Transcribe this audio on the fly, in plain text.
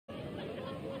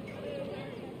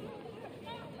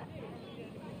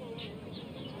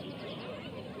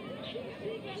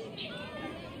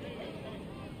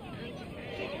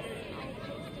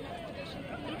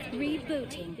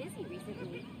Rebooting. Busy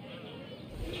recently.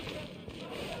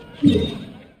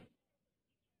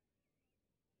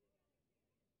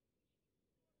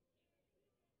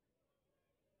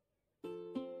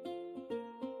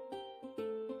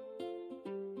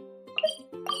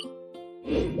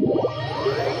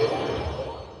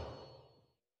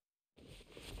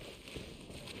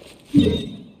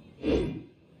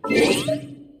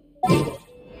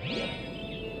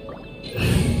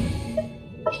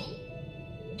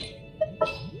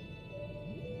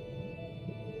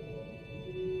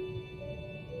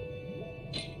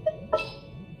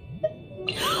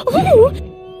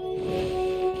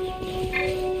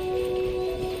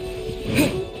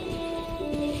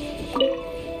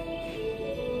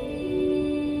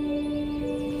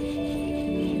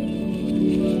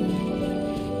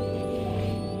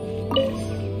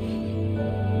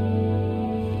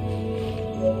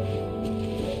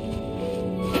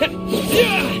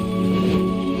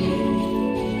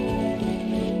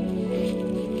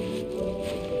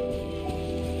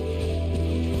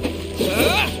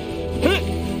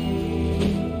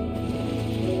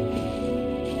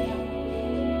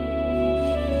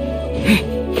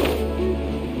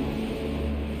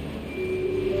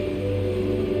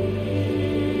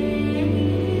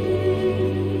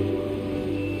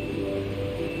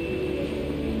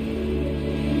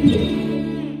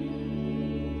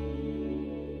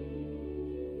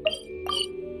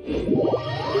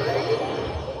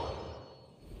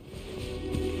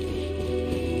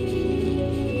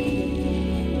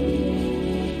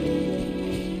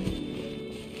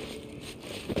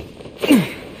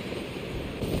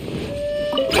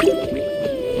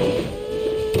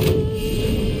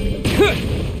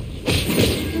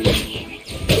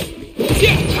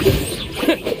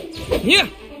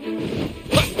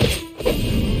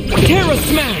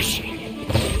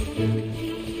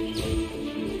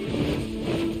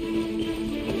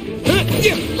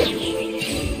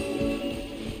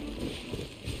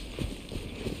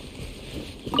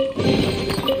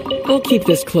 I'll keep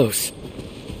this close.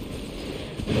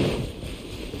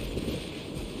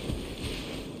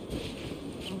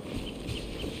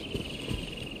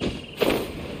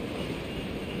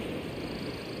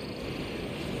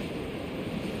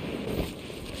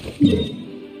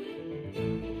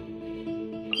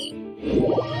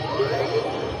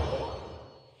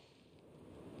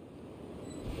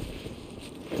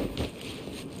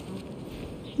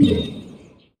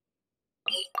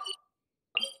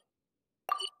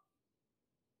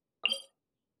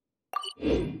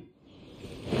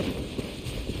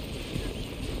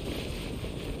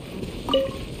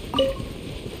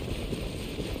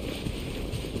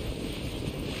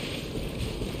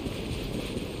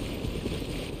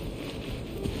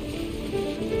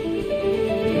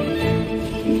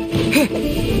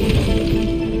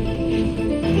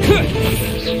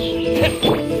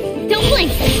 Don't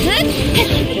blink!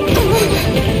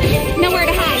 Nowhere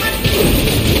to hide!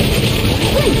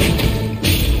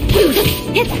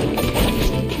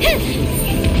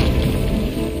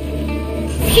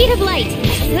 Speed of light!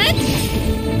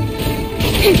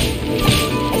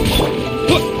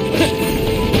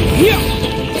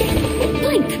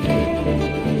 Blink!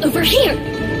 Over here!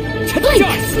 Blink!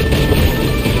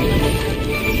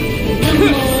 The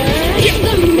more,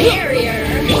 the merrier!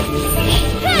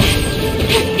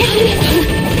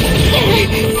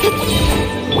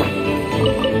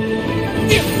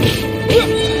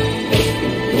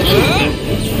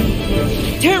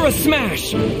 Terra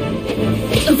Smash!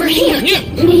 Over here! Get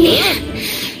me!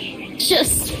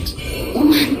 Just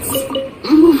once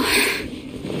more.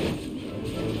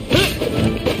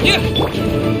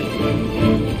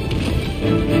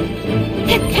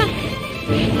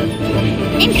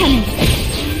 Incoming!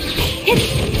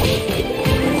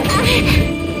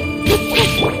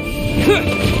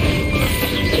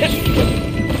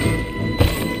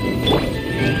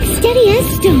 Steady as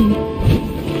stone.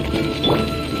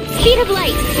 Speed of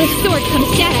light. With sword comes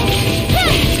shadow.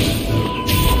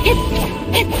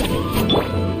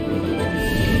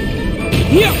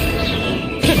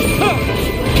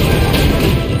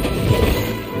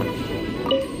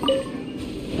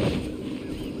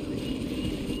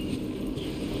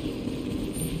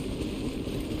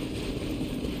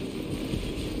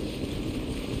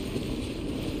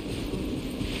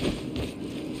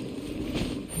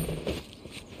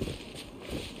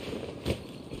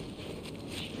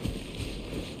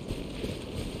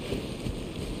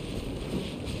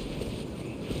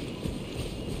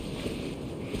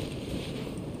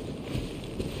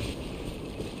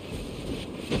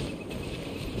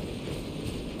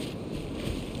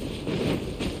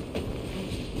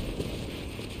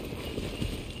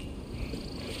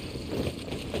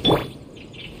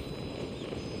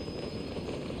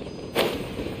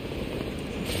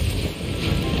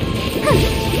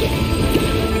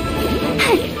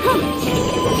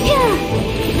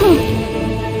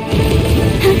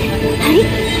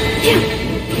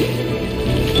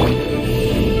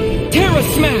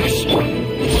 Terra Smash!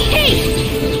 Hey!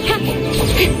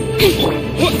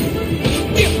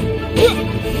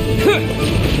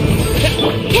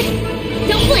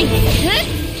 Don't blink!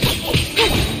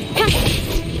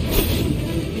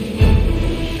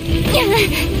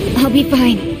 I'll be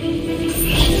fine.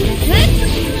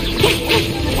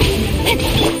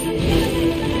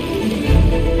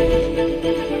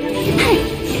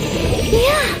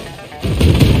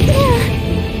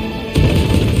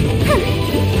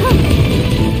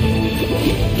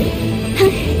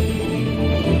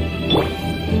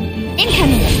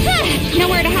 Incoming!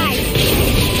 Nowhere to hide.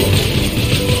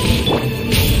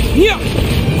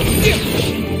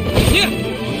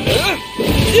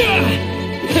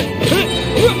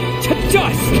 To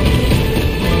dust!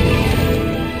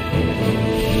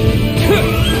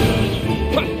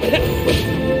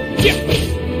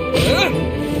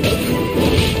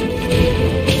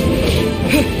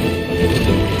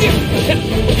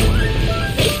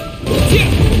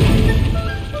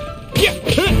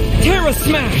 Terra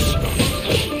Smash!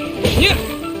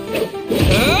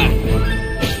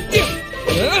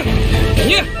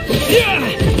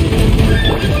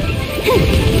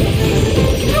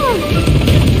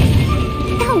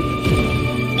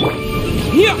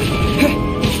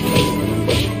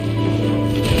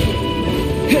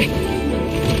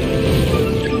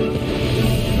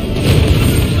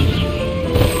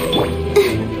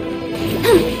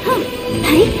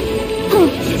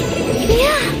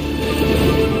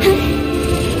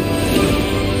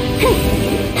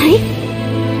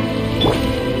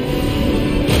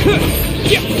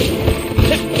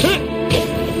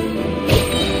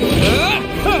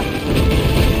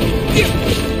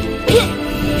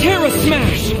 Terra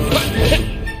Smash!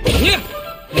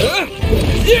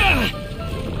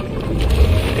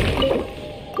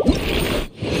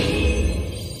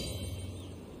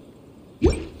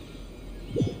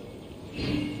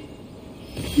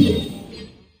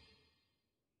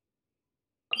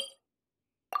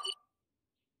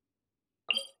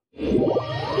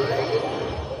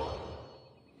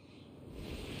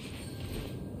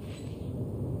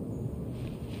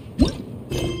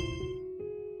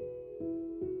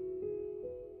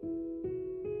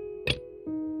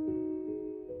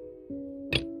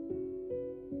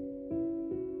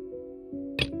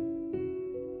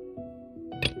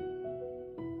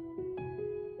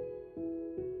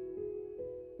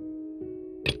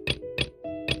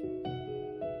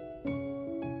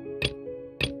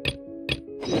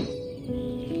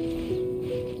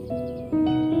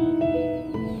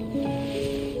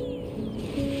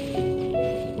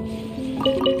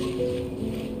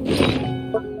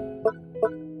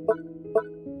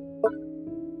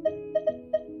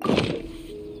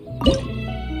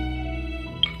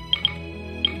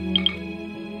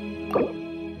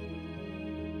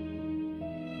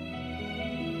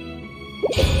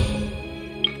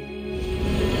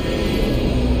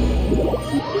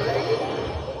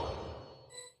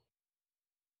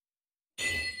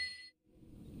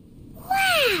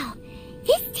 Wow!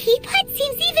 This teapot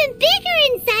seems even bigger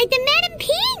inside than Madame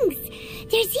Ping's!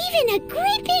 There's even a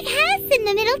great big house in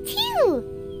the middle, too!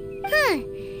 Huh.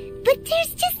 But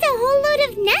there's just a whole load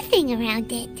of nothing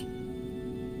around it.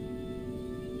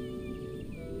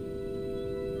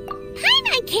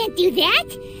 Paimon can't do that!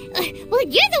 Well,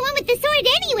 you're the one with the sword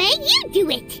anyway, you do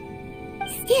it!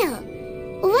 Still,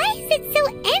 why is it so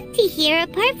empty here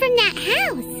apart from that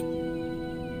house?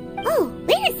 Oh,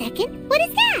 wait a second, what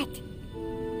is that?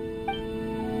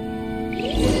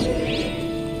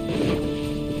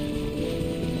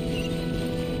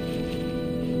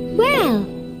 Well,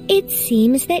 it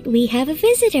seems that we have a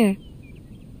visitor.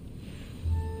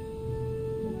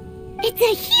 It's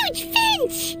a huge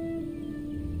finch!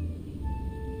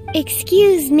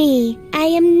 Excuse me, I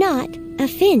am not a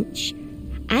finch.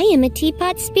 I am a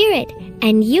teapot spirit,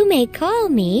 and you may call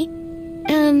me...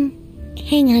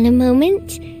 hang on a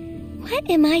moment. What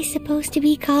am I supposed to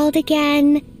be called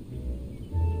again?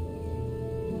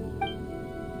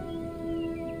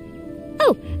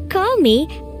 Oh, call me.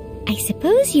 I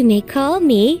suppose you may call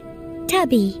me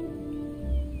Tubby. So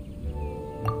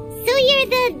you're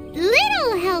the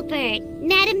little helper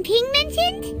Madame Ping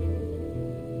mentioned?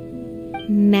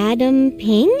 Madam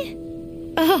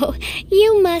Ping? Oh,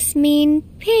 you must mean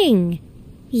Ping.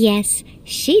 Yes,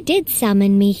 she did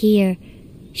summon me here.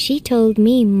 She told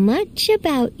me much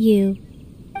about you.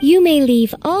 You may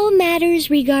leave all matters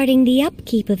regarding the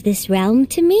upkeep of this realm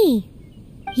to me.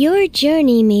 Your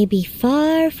journey may be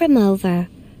far from over,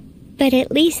 but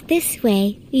at least this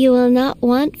way you will not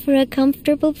want for a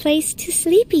comfortable place to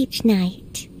sleep each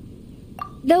night.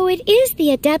 Though it is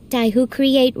the Adepti who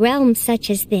create realms such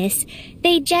as this,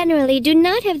 they generally do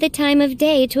not have the time of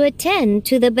day to attend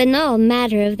to the banal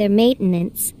matter of their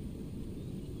maintenance.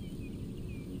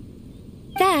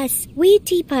 Thus, we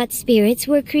teapot spirits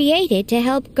were created to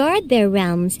help guard their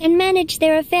realms and manage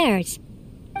their affairs.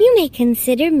 You may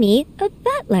consider me a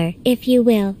butler, if you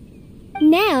will.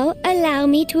 Now, allow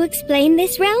me to explain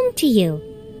this realm to you.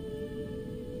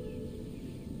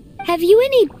 Have you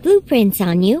any blueprints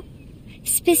on you?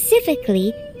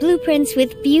 Specifically, blueprints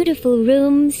with beautiful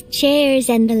rooms, chairs,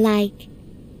 and the like.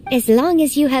 As long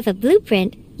as you have a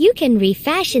blueprint, you can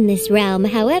refashion this realm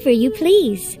however you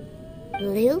please.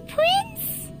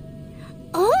 Blueprints?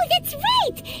 Oh, that's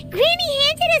right! Granny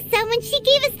handed us some when she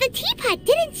gave us the teapot,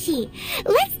 didn't she?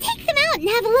 Let's take them out and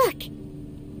have a look.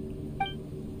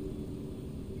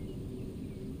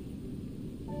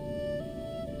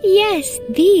 Yes,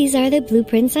 these are the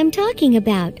blueprints I'm talking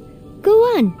about. Go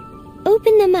on.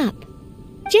 Open them up.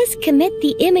 Just commit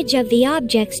the image of the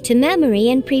objects to memory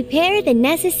and prepare the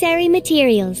necessary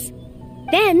materials.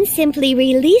 Then simply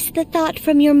release the thought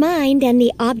from your mind and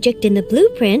the object in the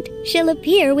blueprint shall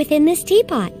appear within this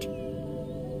teapot.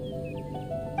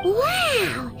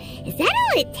 Wow! Is that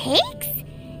all it takes?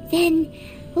 Then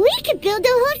we could build a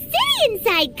whole city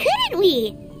inside, couldn't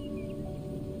we?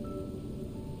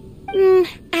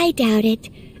 I doubt it.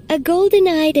 A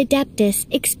golden-eyed adeptus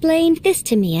explained this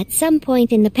to me at some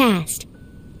point in the past.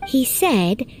 He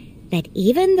said that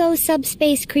even though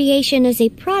subspace creation is a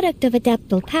product of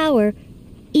adeptal power,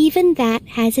 even that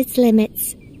has its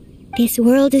limits. This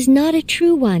world is not a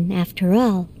true one, after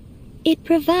all. It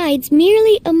provides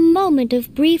merely a moment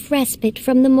of brief respite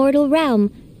from the mortal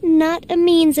realm, not a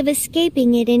means of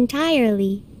escaping it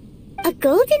entirely. A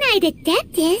golden-eyed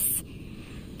adeptus?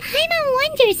 Paimon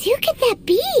wonders who could that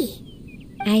be?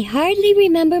 I hardly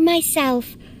remember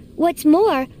myself. What's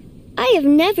more, I have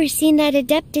never seen that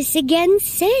adeptus again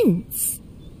since.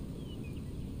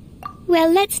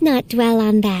 Well, let's not dwell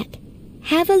on that.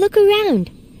 Have a look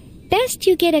around. Best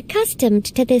you get accustomed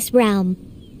to this realm.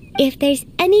 If there's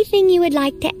anything you would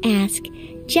like to ask,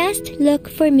 just look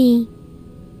for me.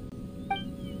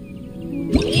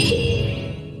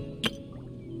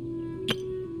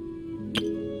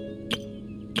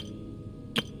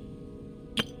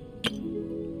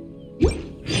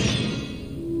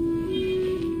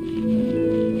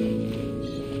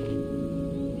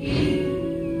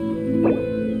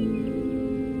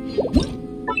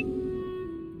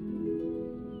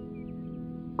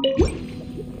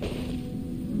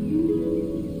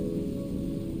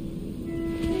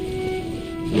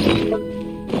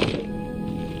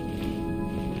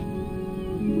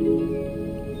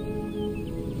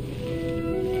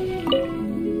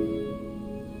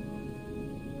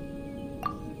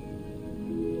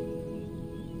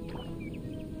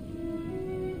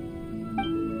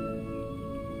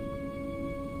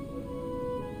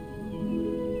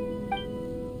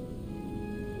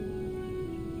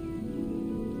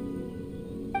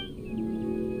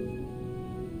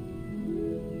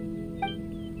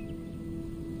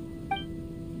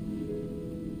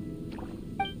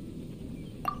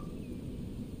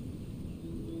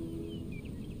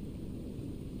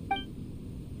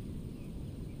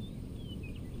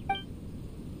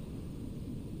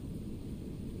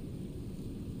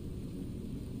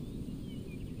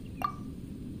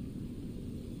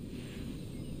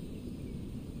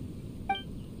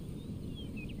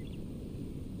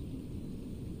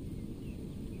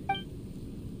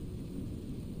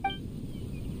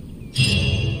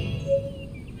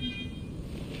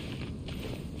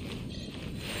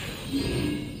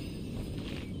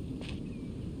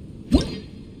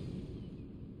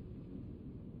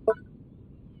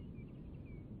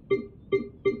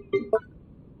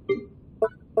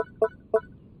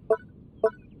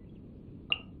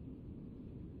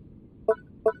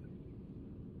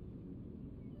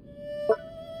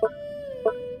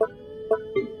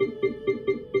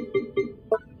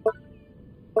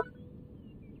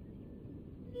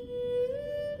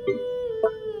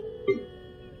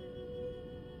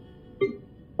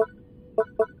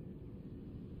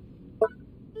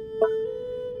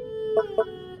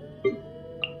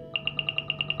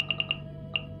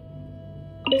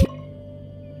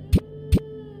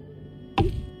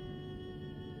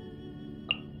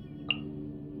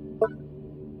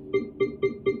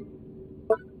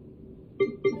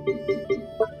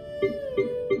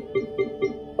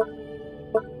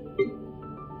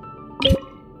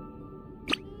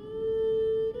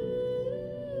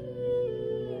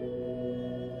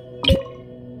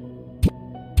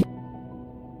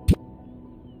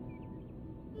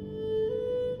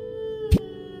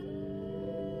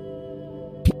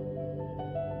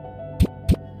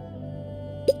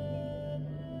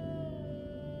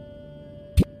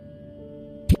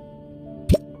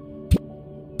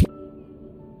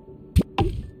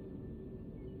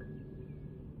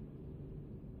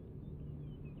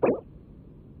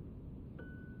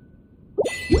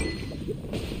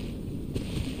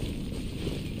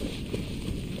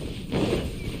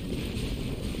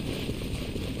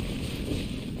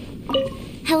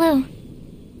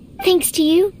 Thanks to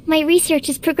you, my research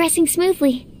is progressing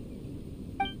smoothly.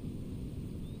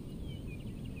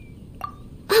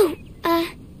 Oh,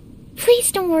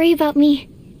 please don't worry about me.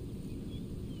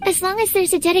 As long as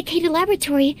there's a dedicated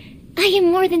laboratory, I am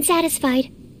more than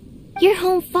satisfied. Your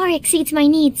home far exceeds my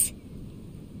needs.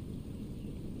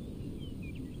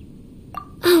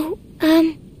 Oh,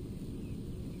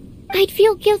 I'd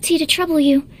feel guilty to trouble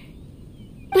you,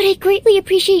 but I greatly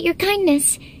appreciate your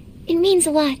kindness. It means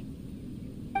a lot.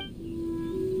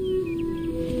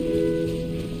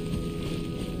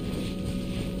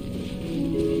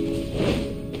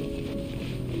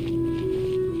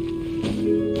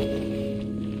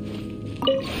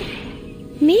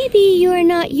 Maybe you're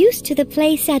not used to the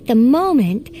place at the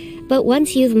moment, but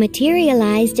once you've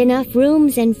materialized enough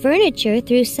rooms and furniture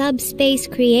through subspace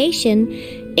creation,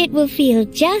 it will feel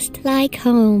just like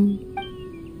home.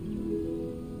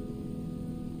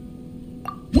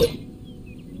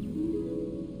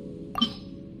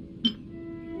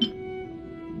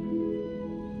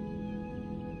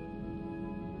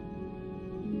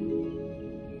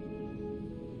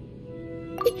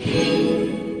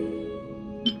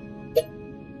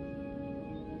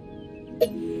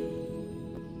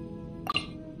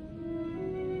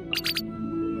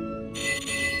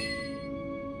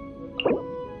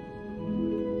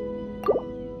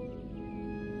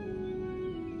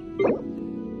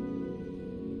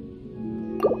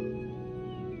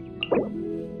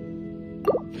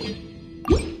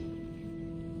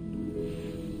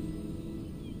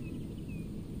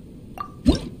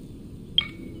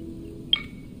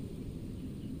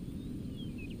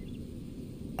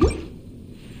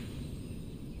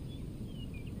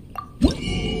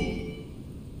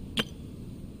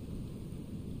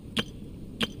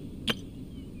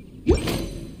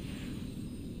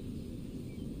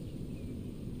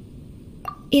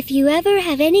 If you ever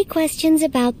have any questions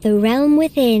about the realm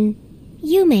within,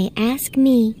 you may ask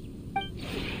me.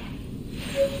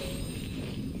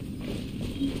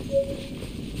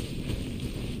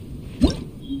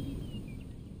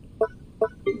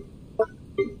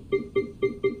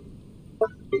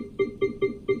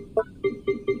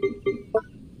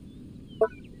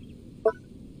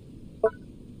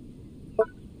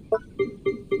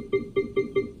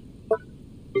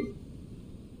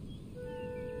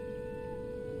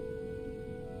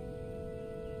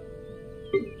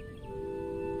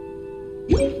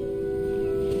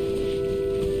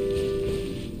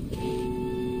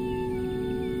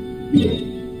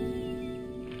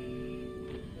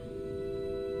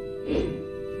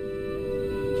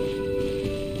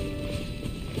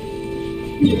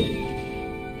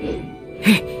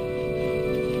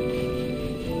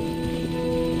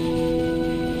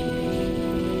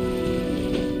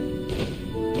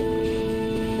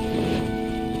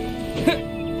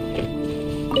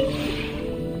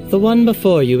 The one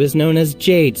before you is known as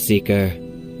Jade Seeker.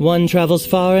 One travels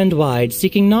far and wide,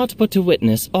 seeking naught but to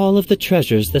witness all of the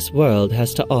treasures this world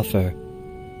has to offer.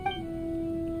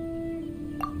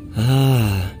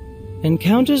 Ah,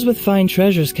 encounters with fine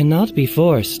treasures cannot be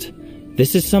forced.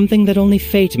 This is something that only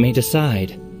fate may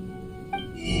decide.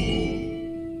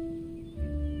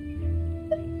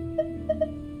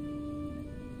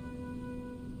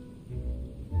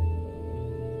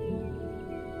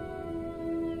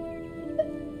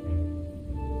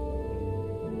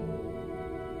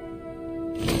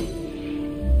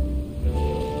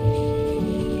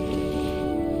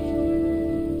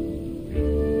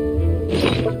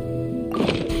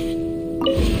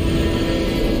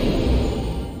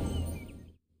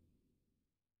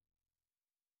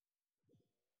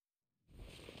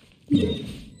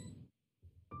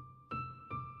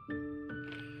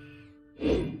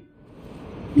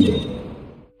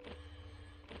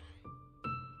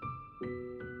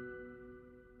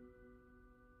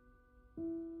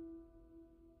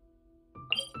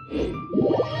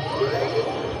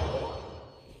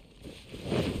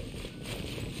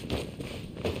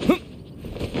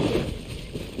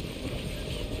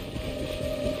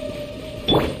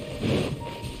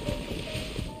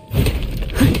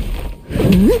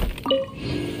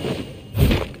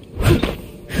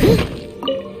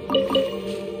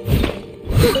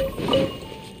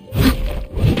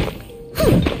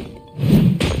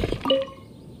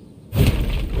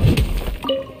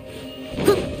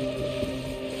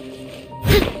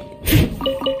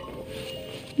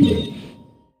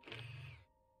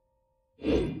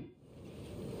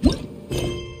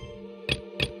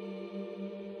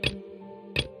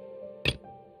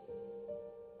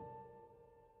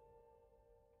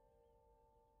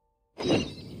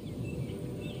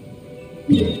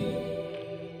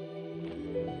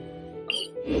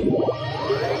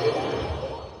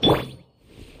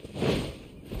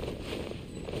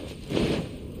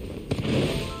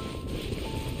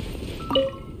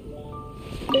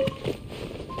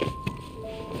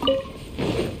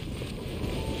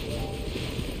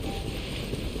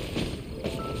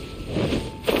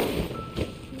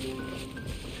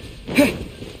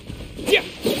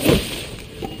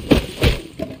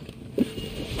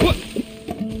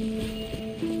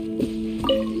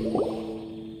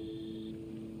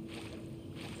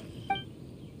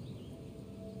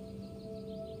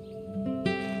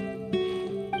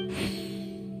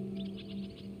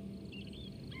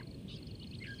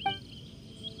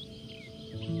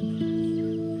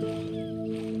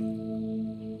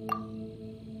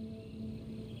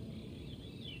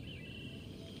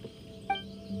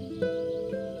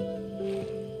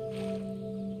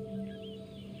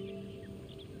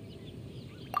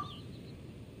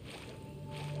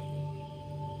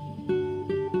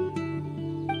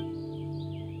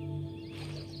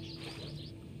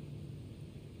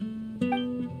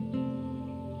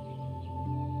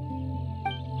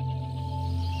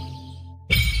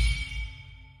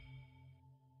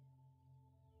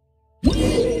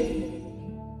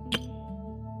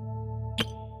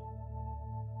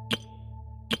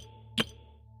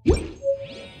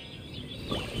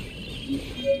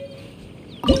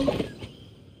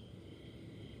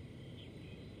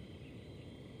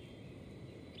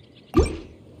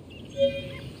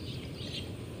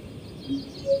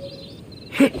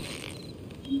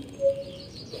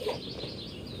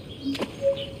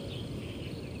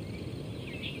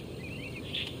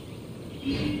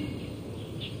 You've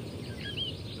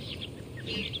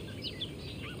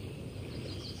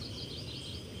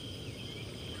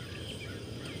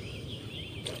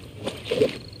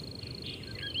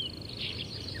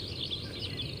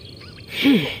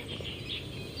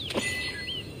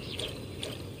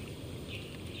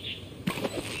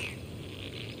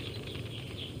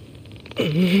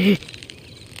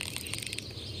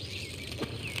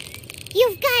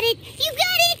got it! You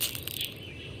got it!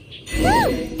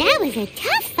 Whew, that was a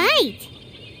tough fight.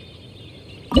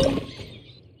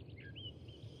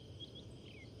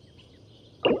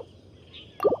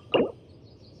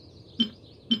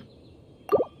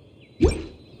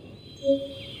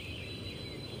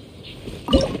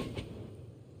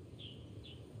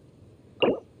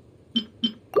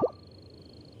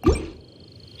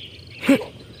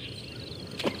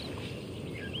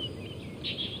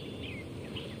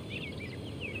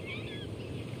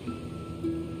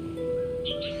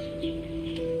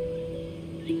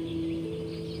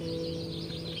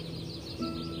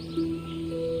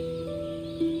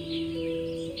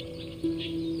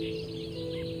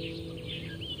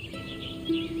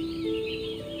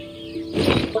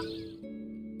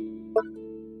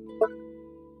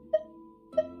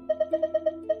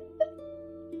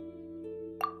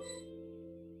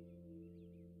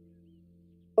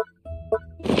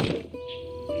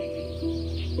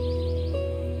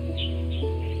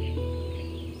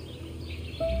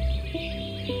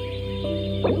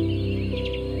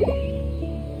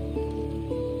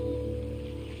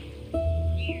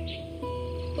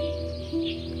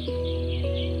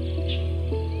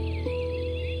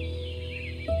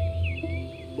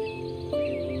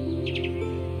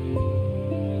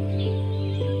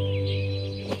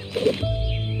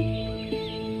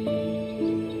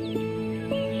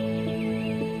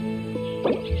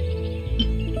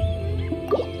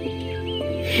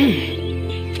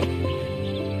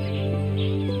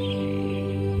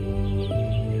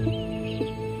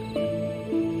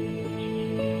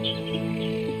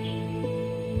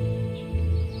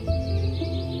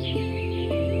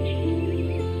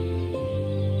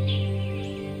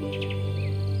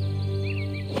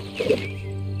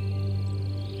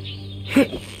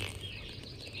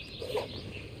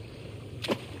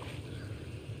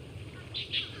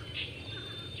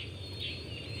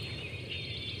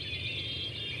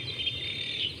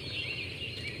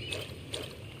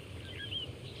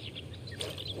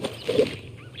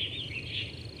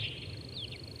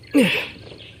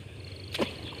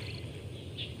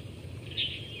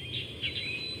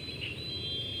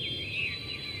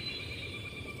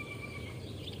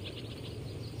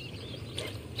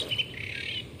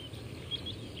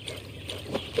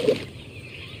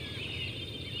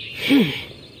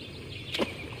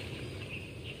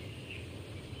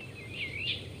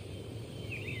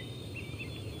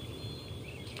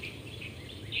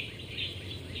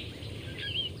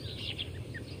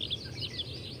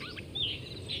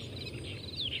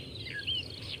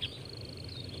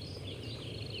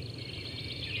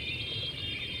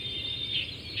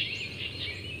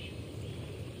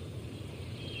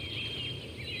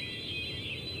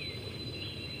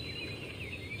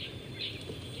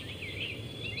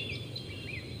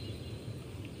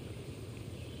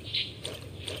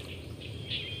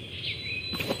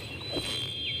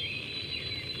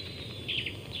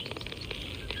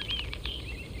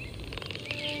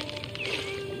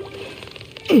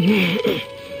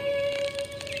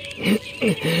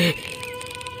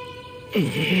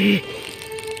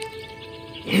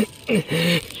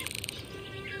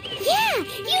 Yeah,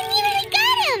 you nearly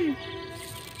got him!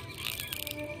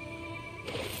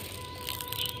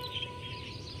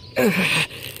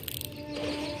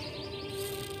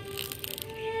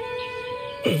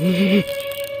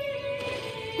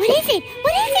 What is it?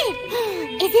 What is it?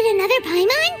 Is it another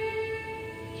Paimon?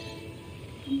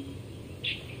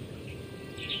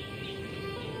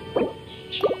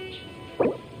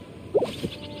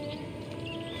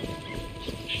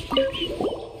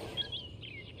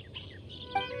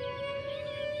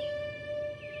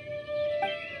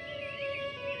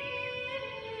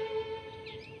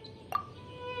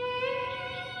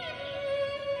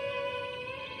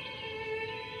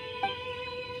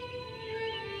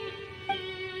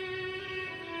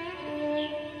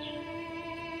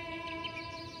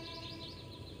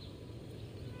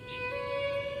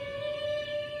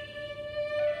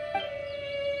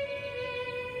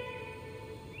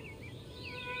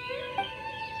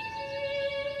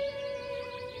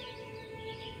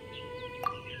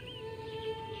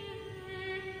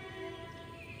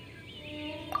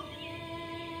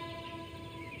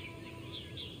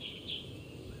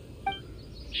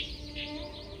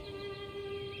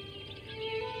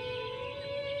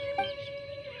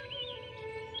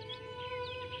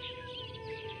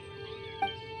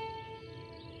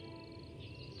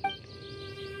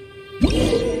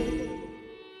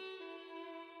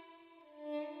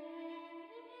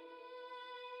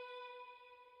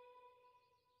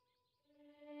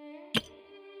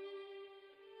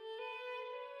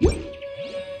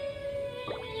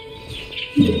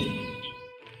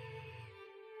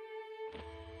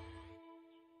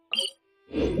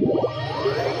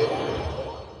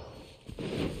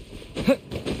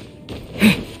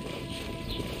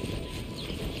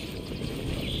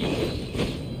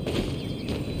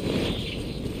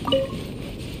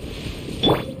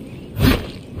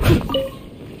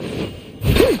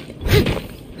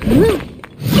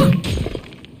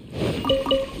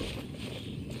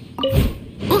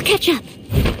 I'll catch up.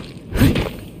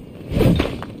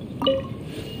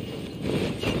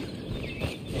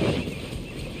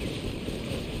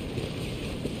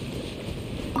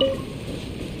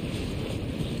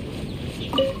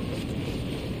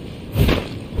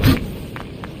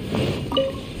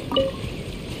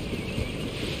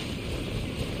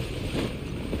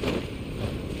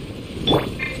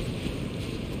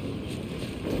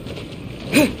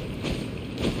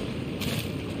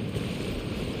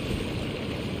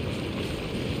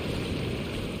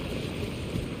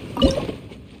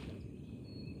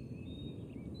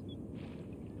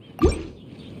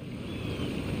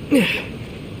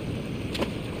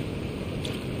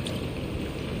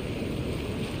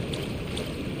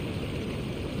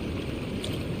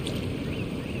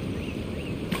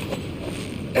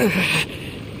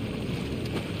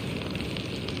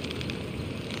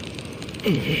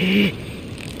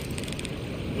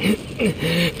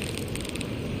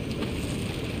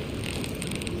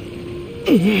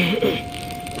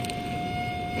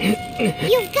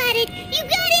 You've got it! You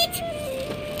got it!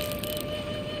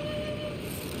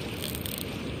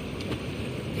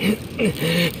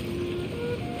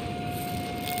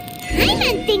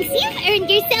 Paimon thinks you've earned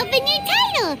yourself a new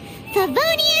title!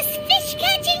 Favonius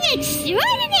Fish-Catching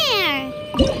Extraordinaire!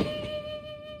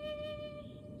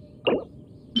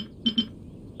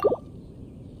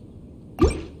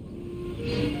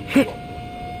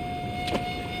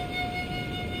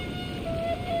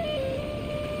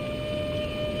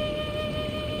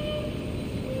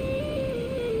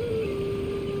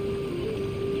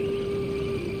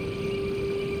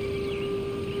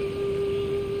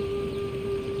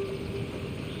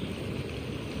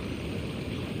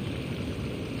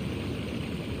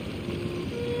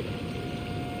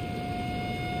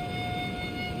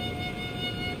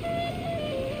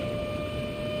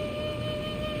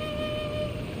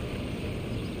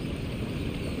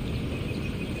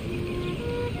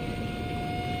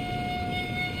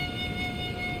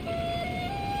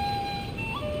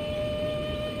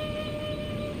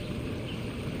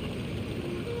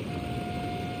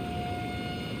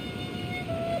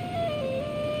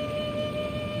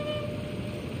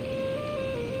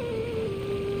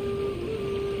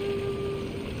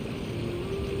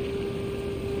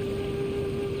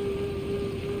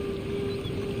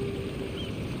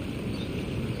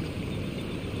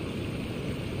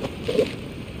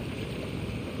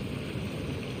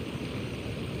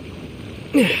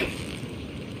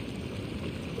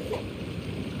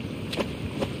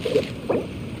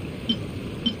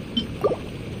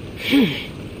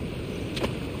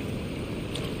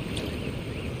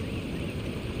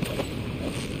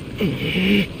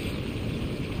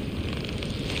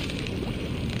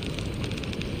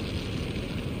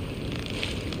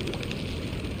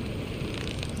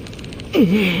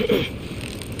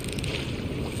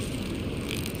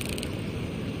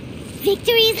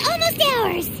 Victory is almost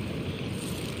ours!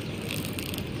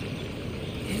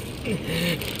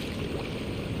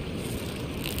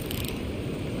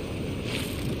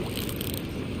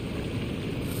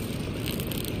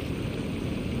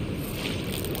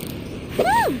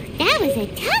 Whew, that was a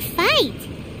tough fight!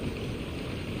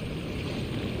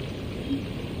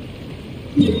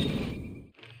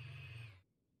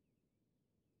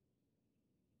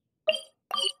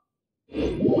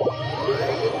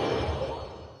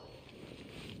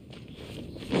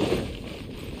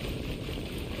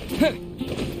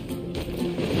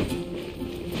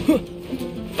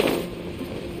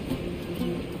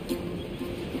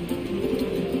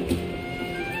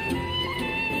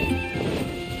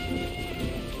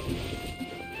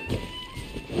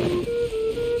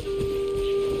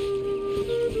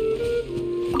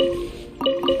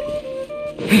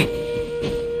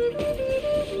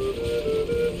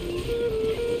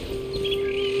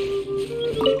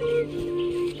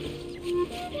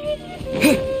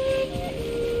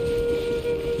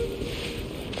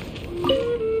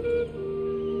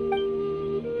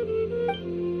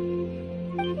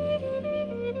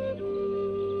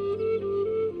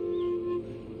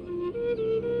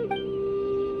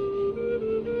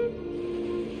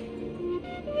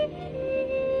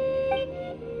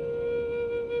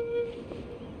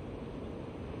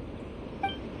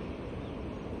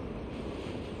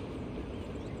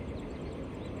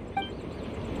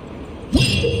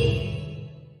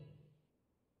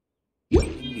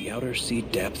 outer sea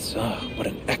depths. Ah, what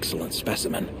an excellent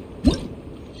specimen.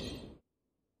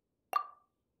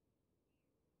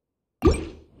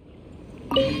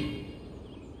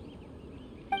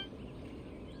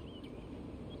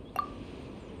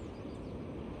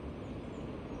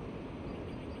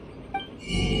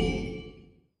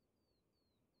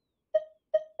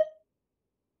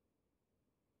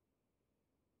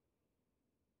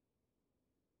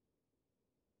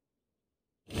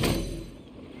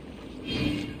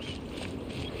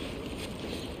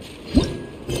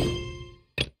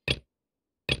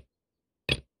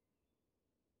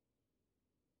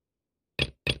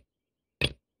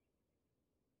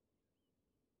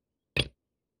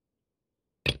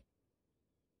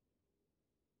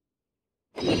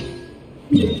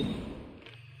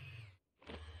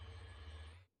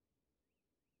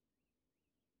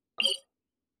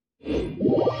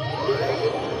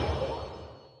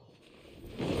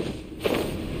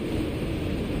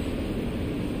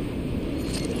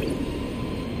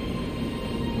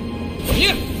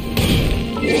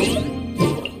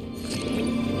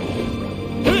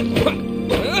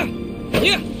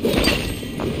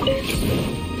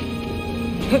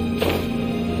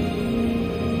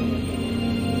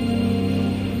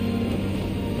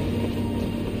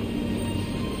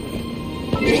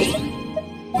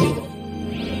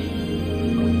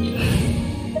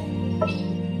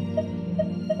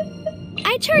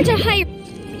 I charge a higher...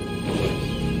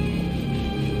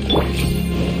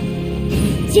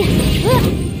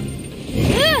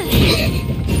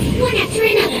 One after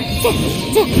another.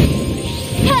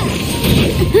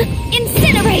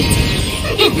 Incinerate!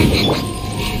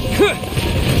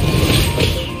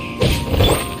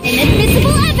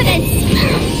 Inadmissible evidence!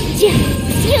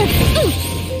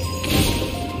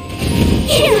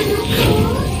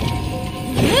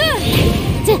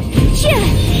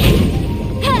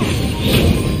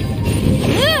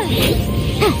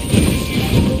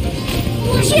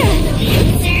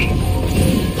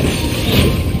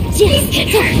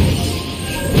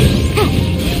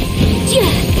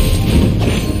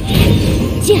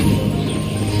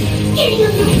 Getting a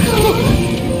little cold.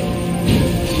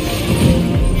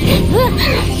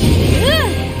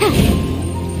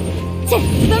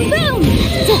 Boom boom!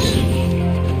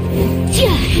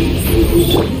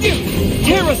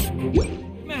 Terra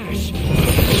Smash!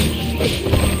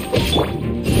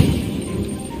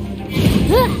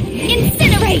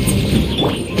 Incinerate!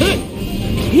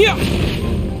 Yeah!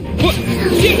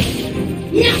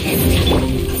 Not this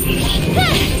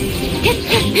time.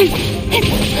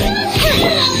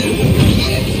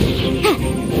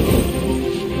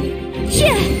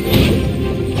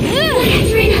 One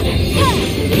after another.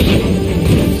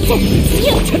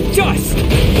 To dust!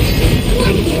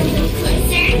 Want to get a little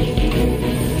closer?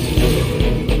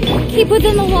 Keep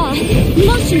within the law.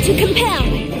 Motion to compel.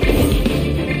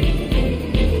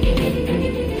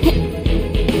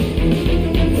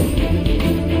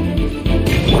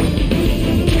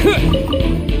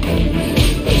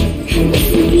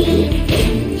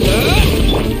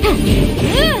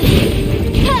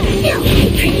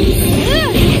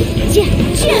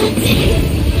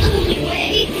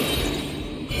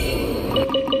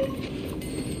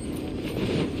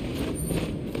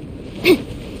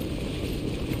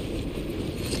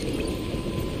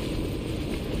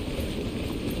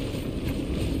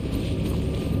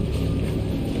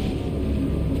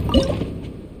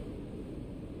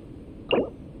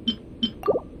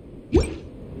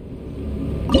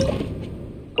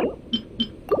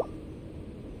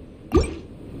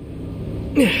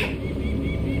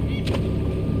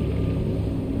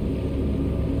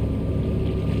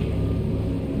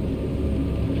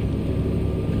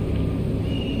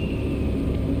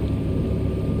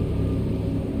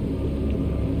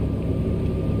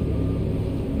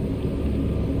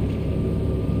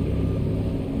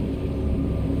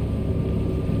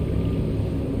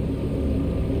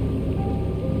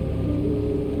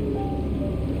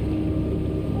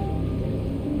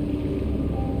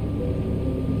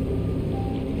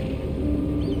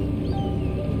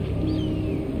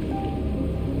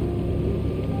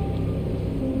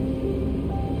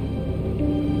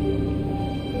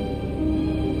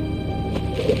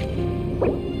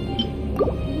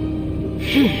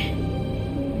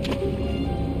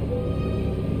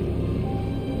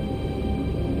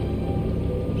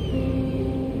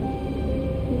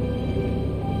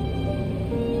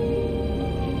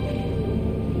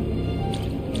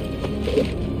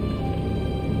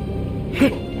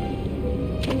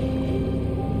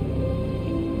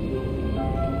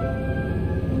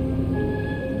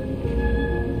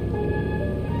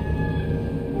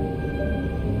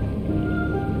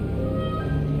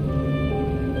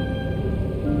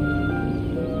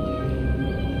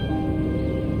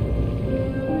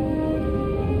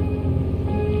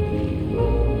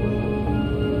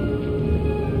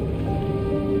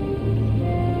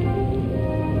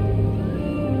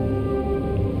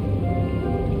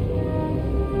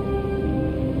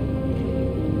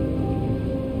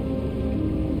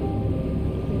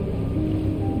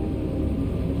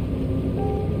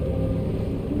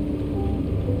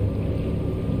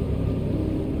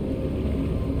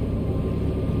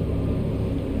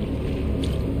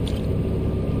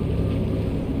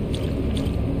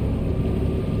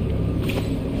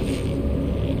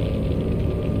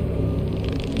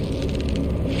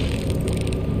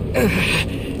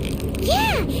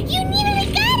 Yeah, you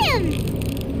nearly got him!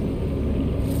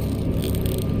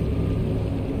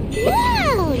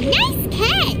 Whoa, nice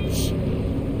catch!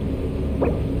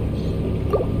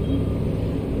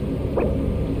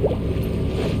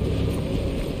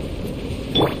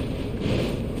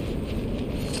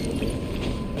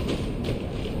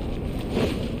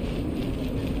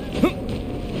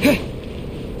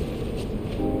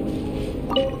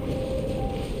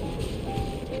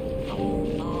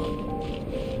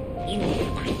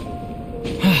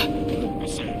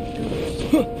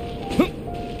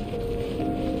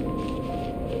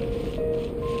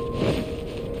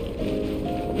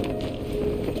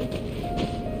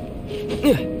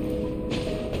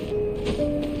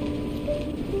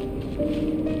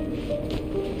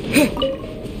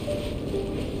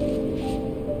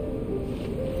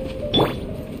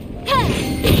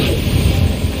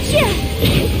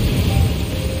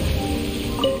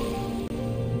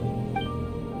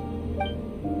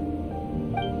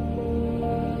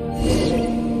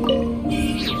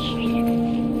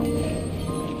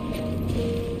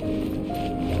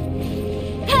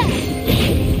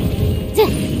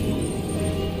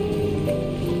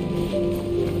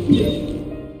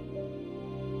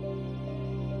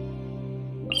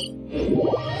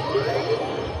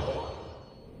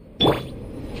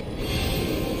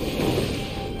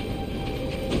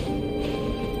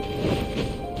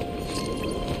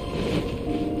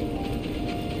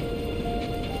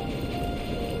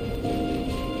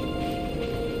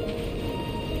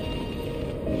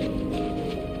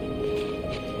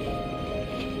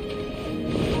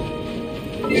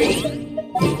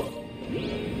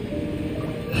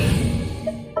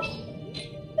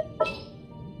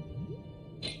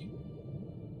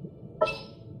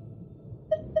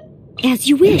 As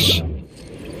you wish.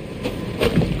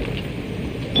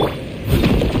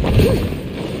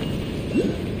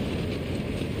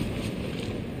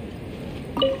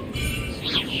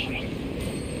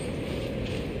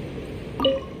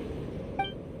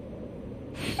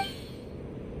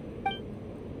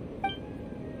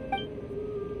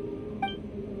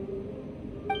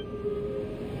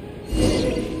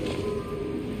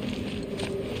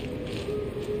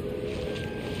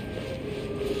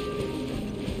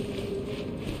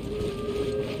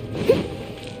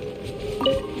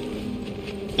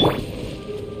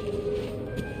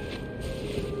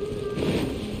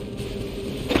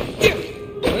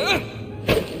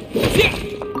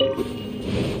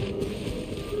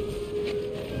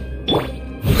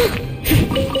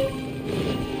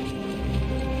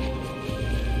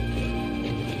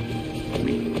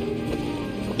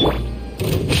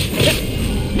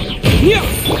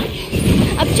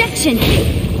 Objection!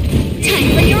 Time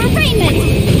for your arraignment!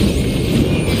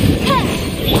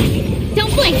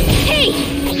 Don't blink! Hey!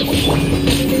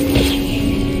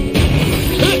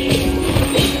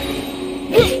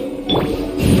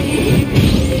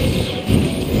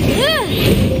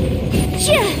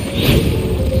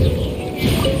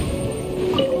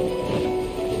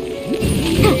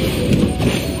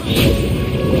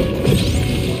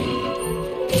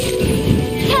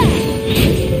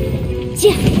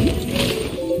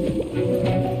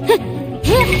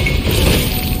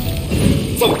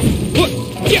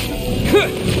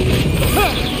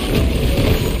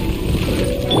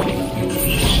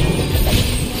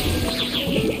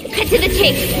 Cut to the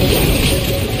chase!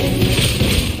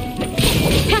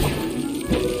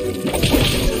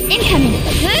 Incoming!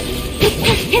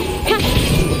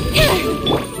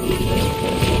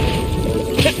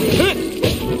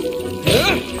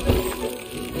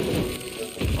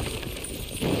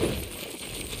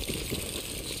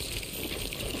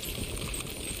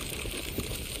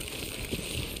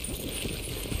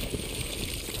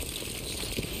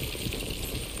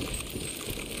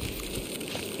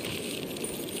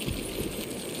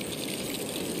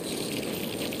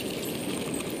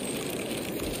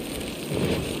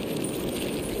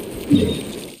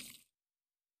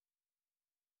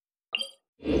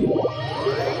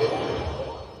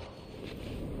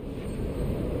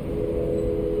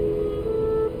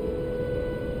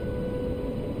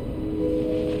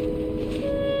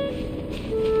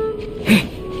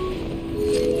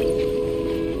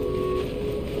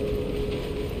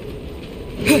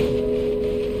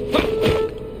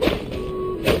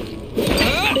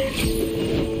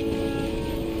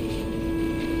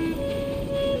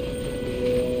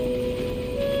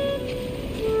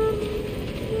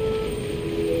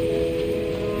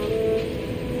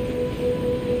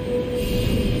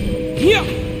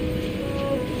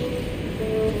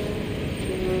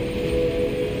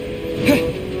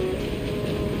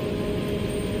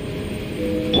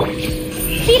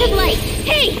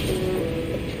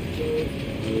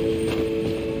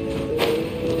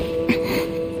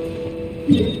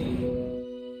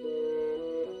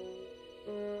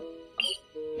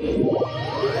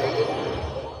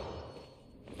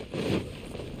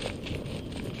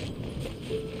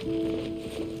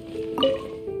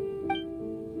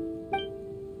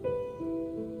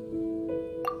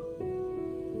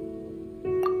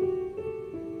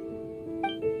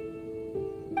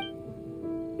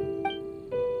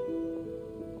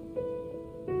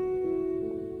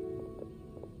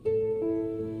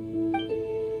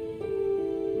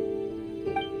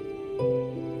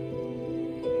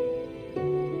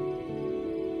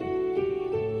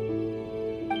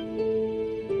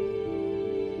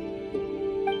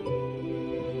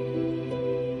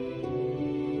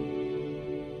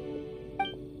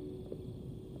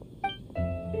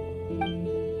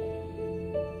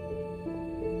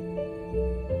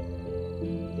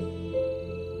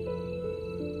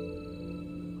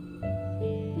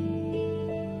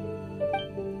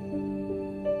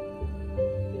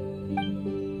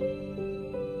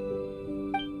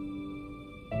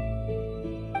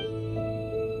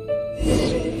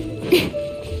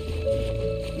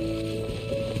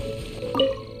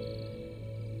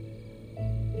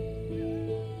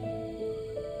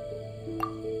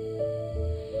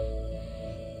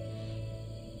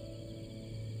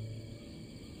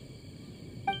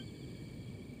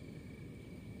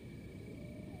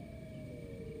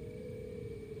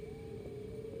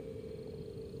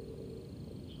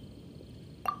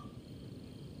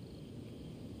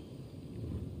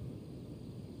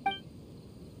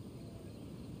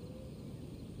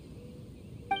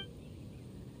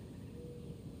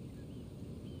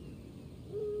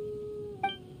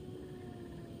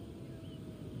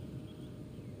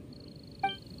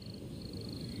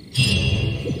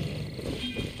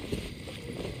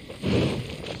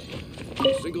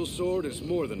 A single sword is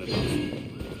more than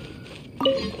enough.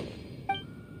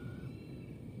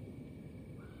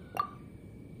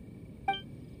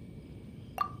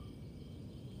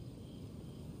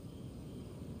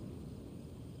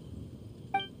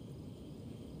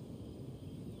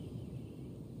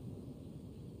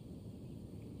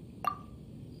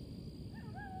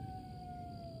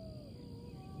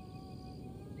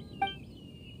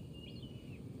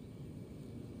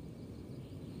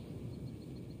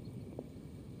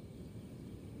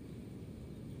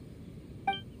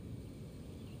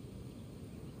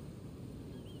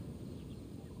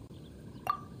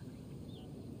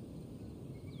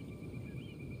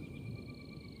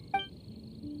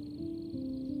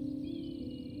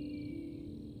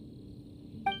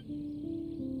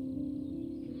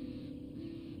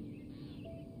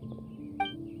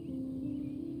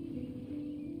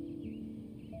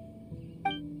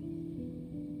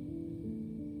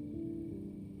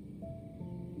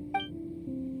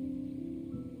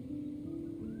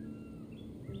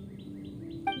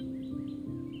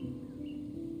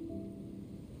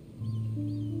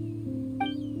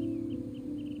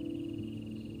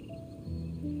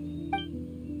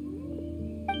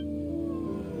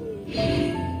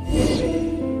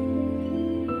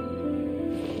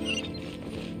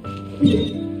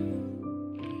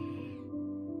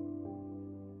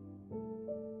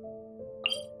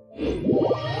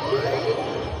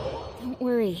 Don't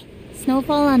worry.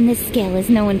 Snowfall on this scale is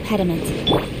no impediment.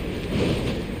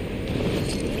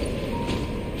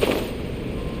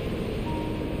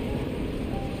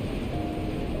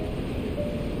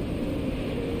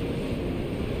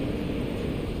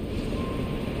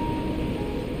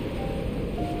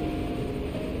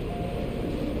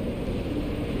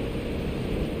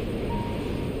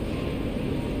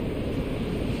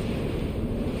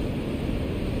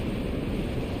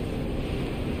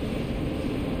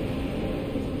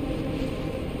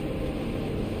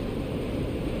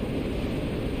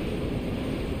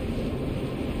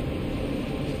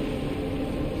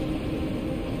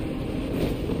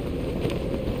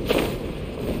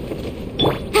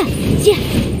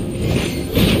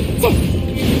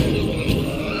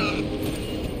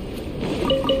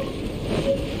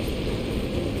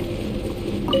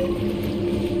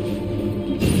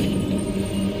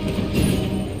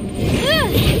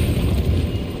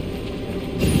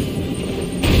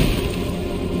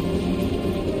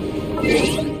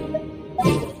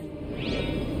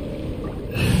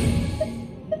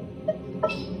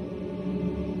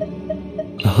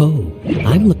 Oh,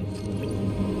 I'm looking.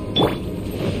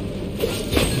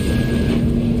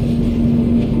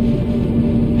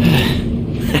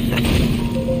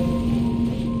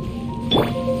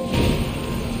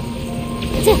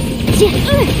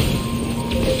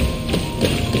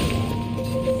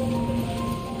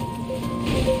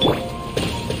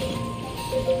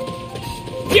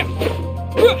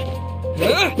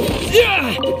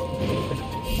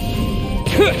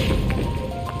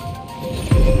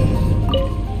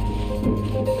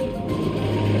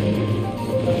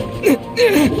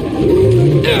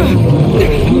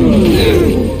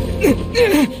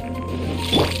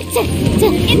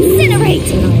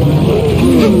 Incinerate!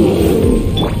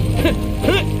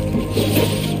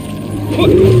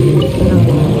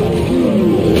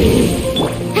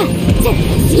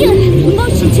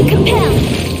 Motion to compel!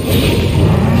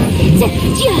 It's a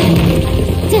journey.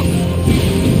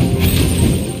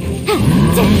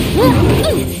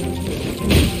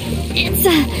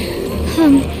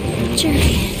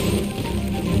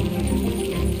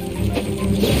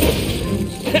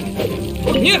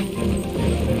 Yeah.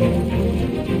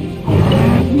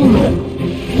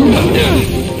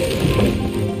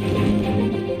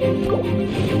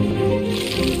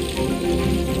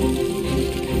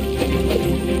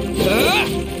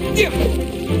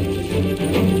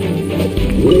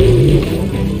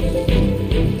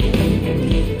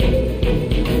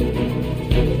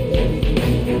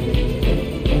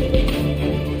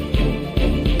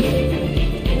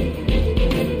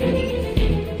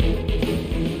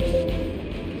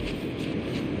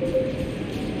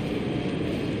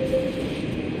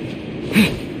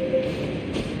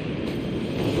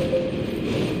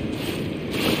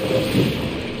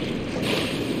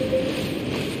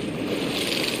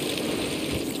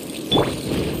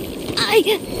 I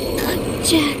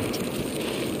object.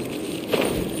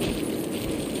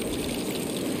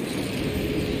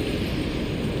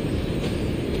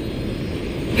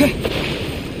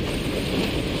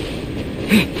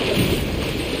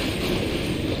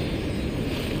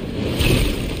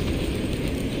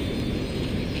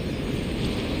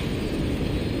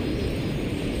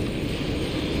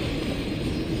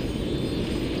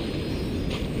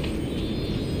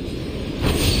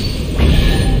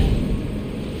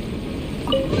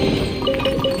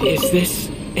 Is this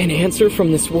an answer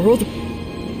from this world?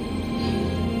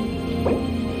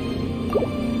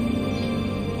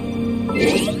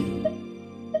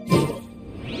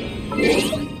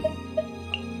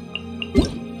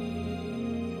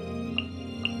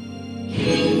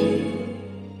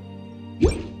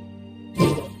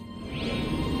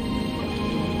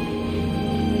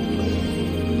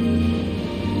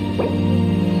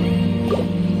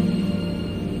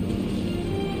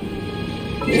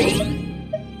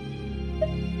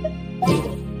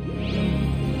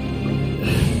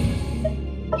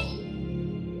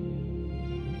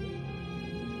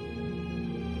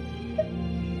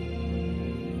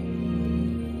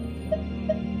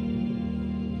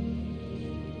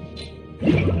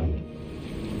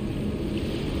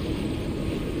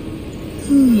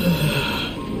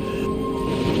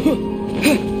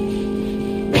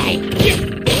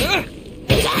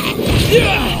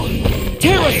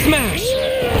 Terra Smash!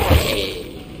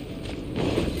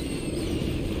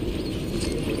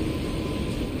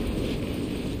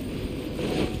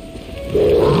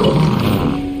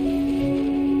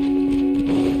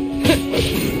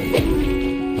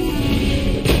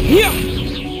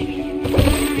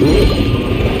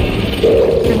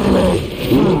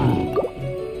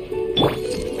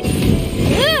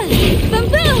 Boom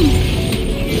boom!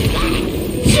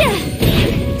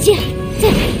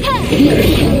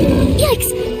 Yikes!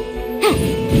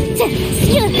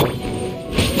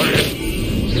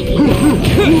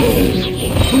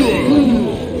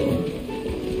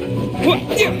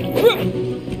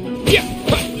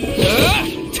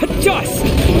 To dust!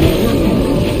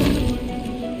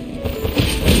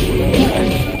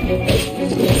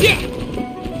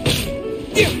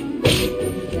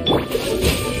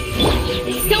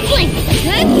 Don't blink!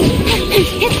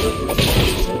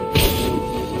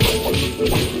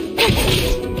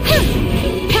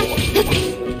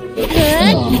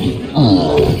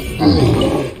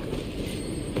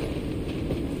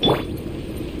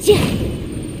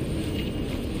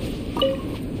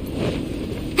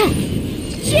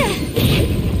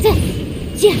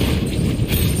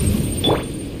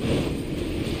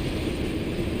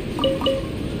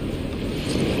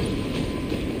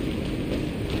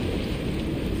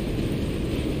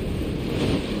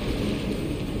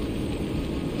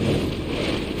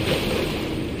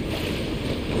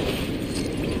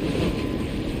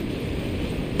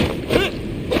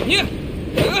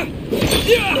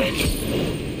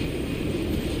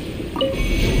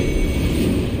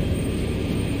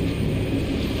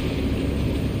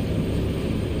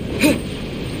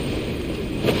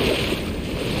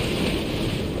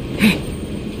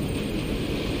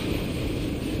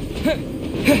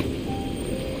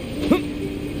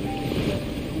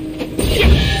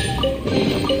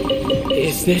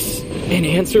 Is this an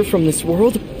answer from this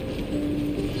world?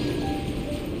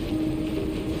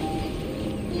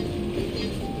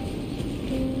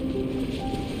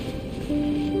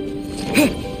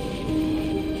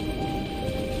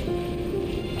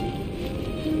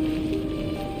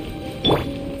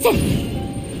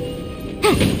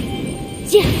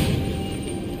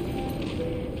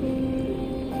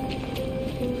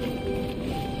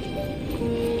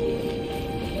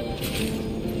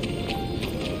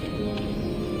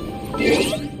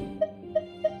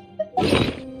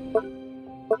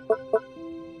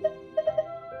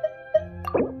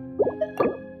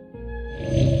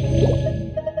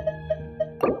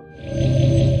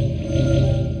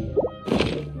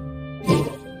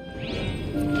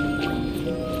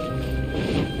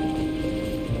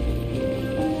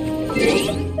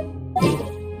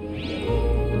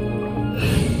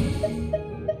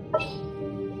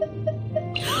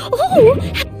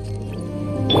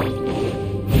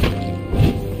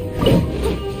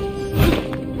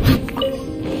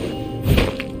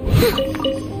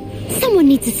 Someone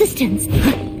needs assistance.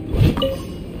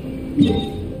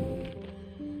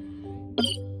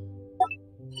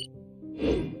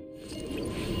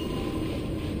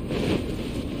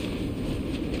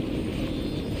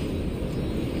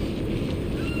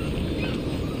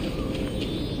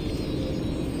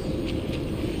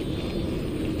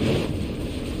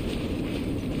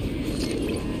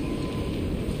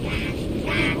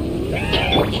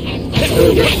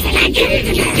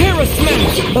 Terra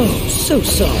Smash! Oh, so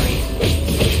sorry.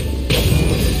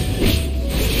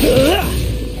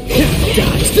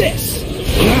 Dodge this!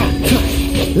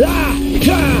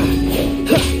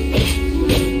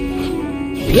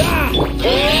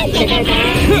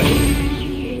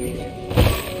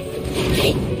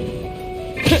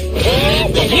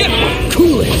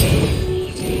 Cool it!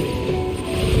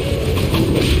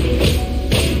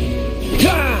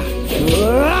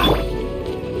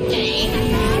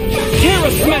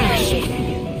 Terra Smash!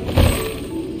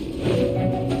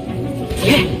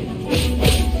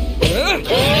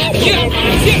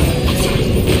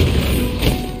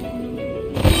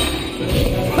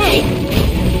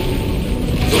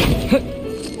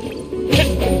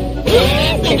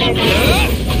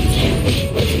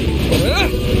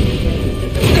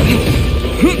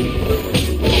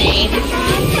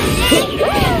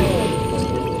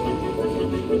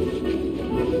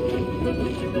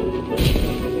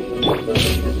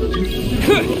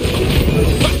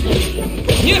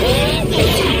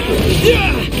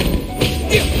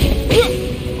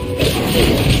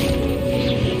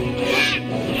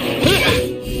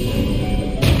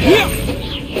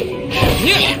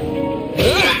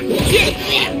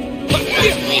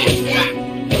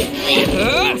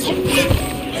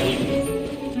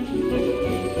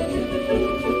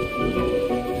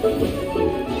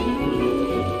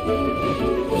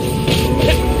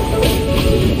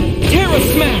 Terra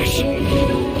Smash!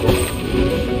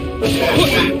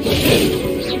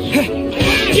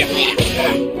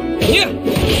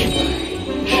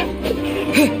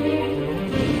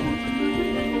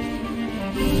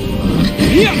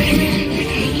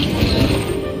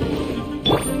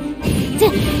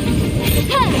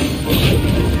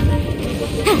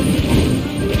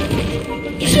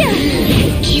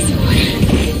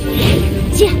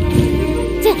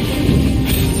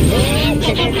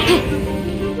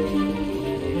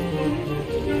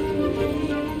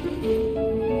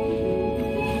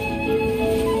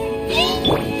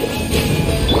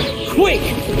 Quake!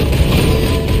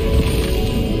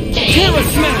 Terra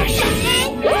Smash!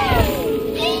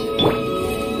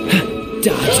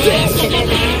 Dodge this!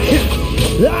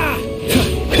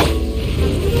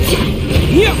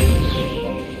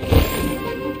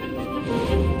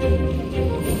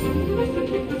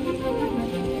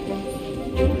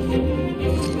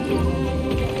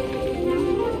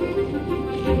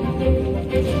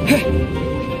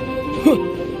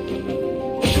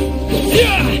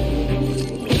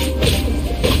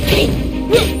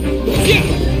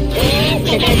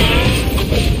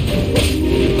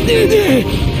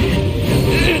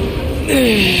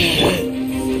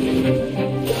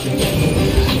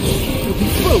 You'll be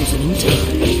frozen in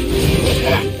time.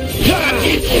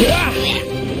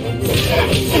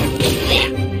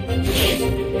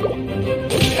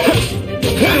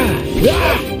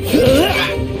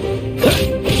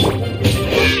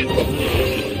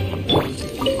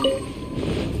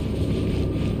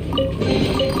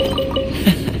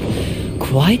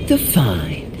 Quite the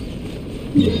find.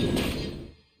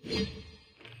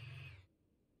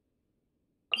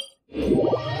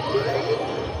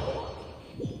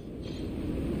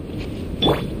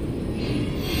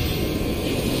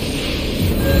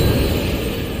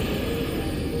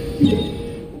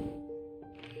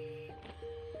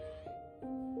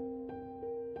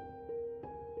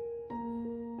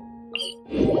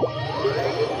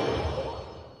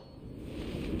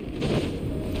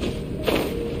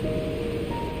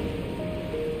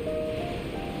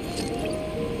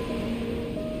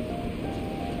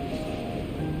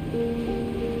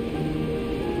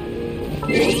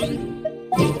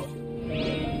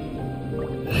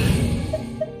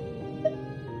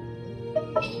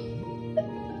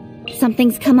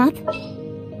 Something's come up?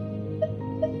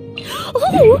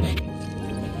 Oh!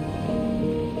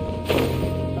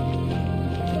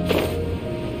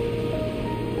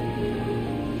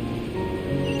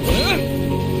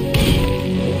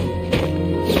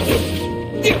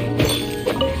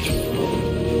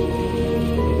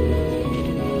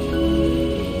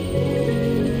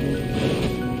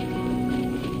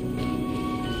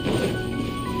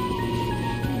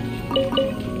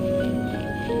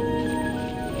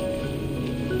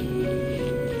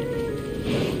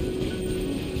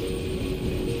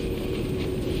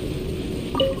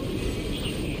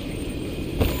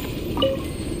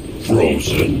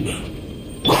 Frozen.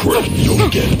 Crap, you'll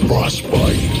get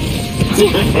frostbite.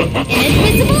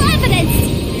 Invisible evidence!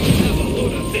 Have a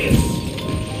load of this.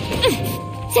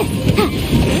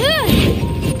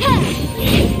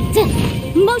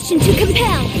 Motion to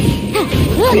compel!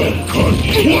 Cut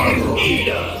platter.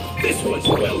 Ida, this one's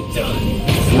well done.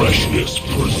 Freshness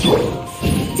preserve.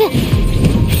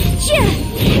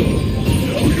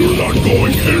 You're not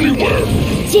going anywhere.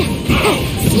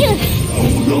 Oh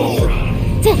no.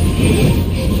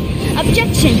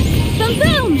 Objection! Boom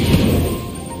boom!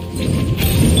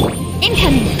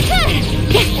 Incoming!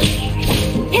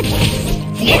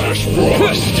 Flash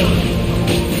frost.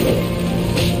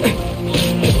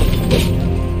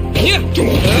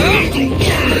 Don't handle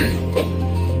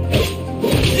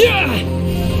way.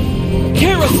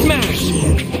 Terra Smash!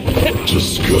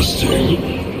 Disgusting.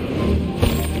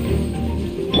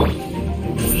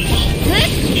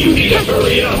 You need to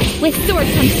hurry up. With sword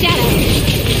comes shadow.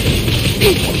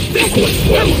 This was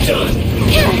well done.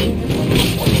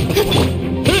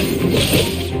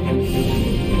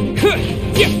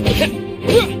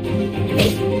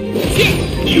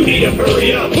 You need to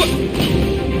hurry up.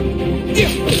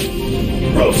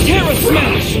 Roast Terra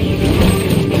Smash!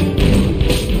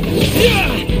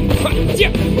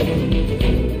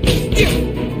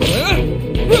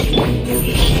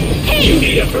 You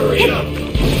need to hurry up.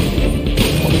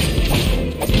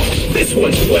 This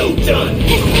one's well done.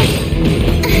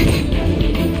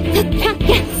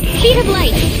 Speed of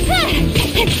light.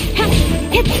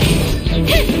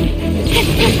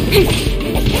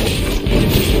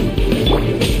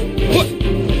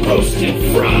 Roast and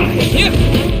fry.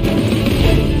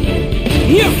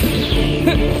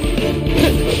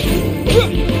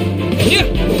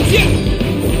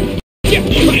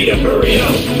 You need to hurry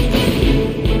up.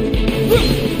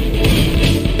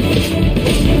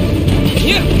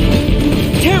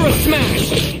 Terra Smash!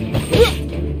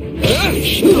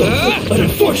 An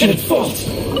unfortunate fault.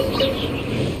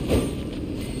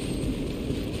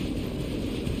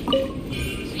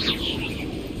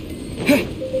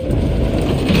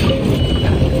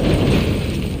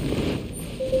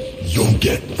 You'll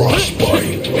get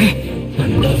frostbite.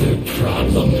 Another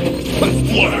problem.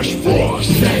 Flash frost.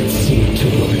 That seemed to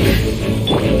work.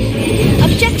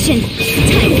 Objection!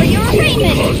 Time for your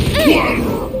arraignment! Platter.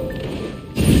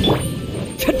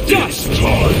 To dust!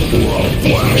 Time for a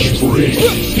flash freeze.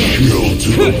 Chill to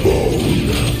the bone.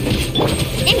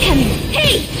 Incoming!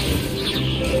 Hey!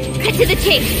 Cut to the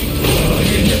chase!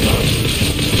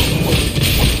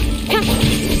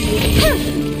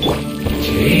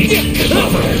 Take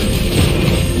cover.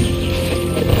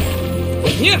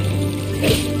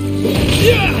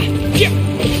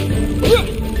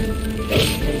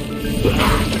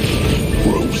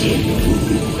 Frozen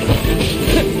food.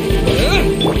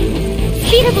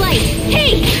 Speed of light!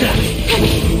 Hey!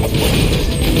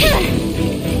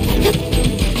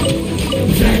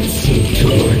 That seemed to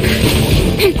work.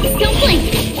 Don't blink!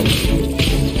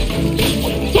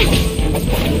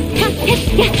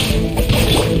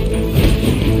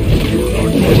 You're not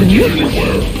going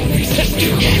anywhere.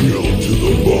 Chill to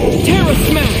the bone. Terra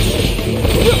Smash!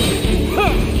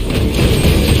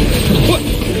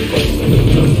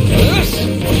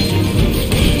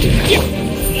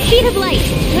 Speed of light!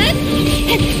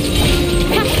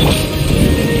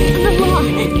 The law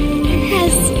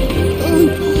has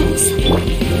loopholes.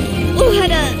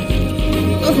 What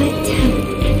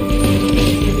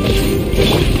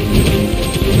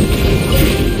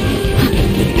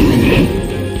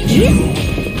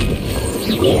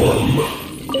Warm.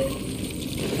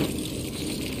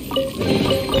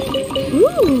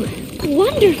 Ooh,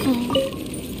 wonderful.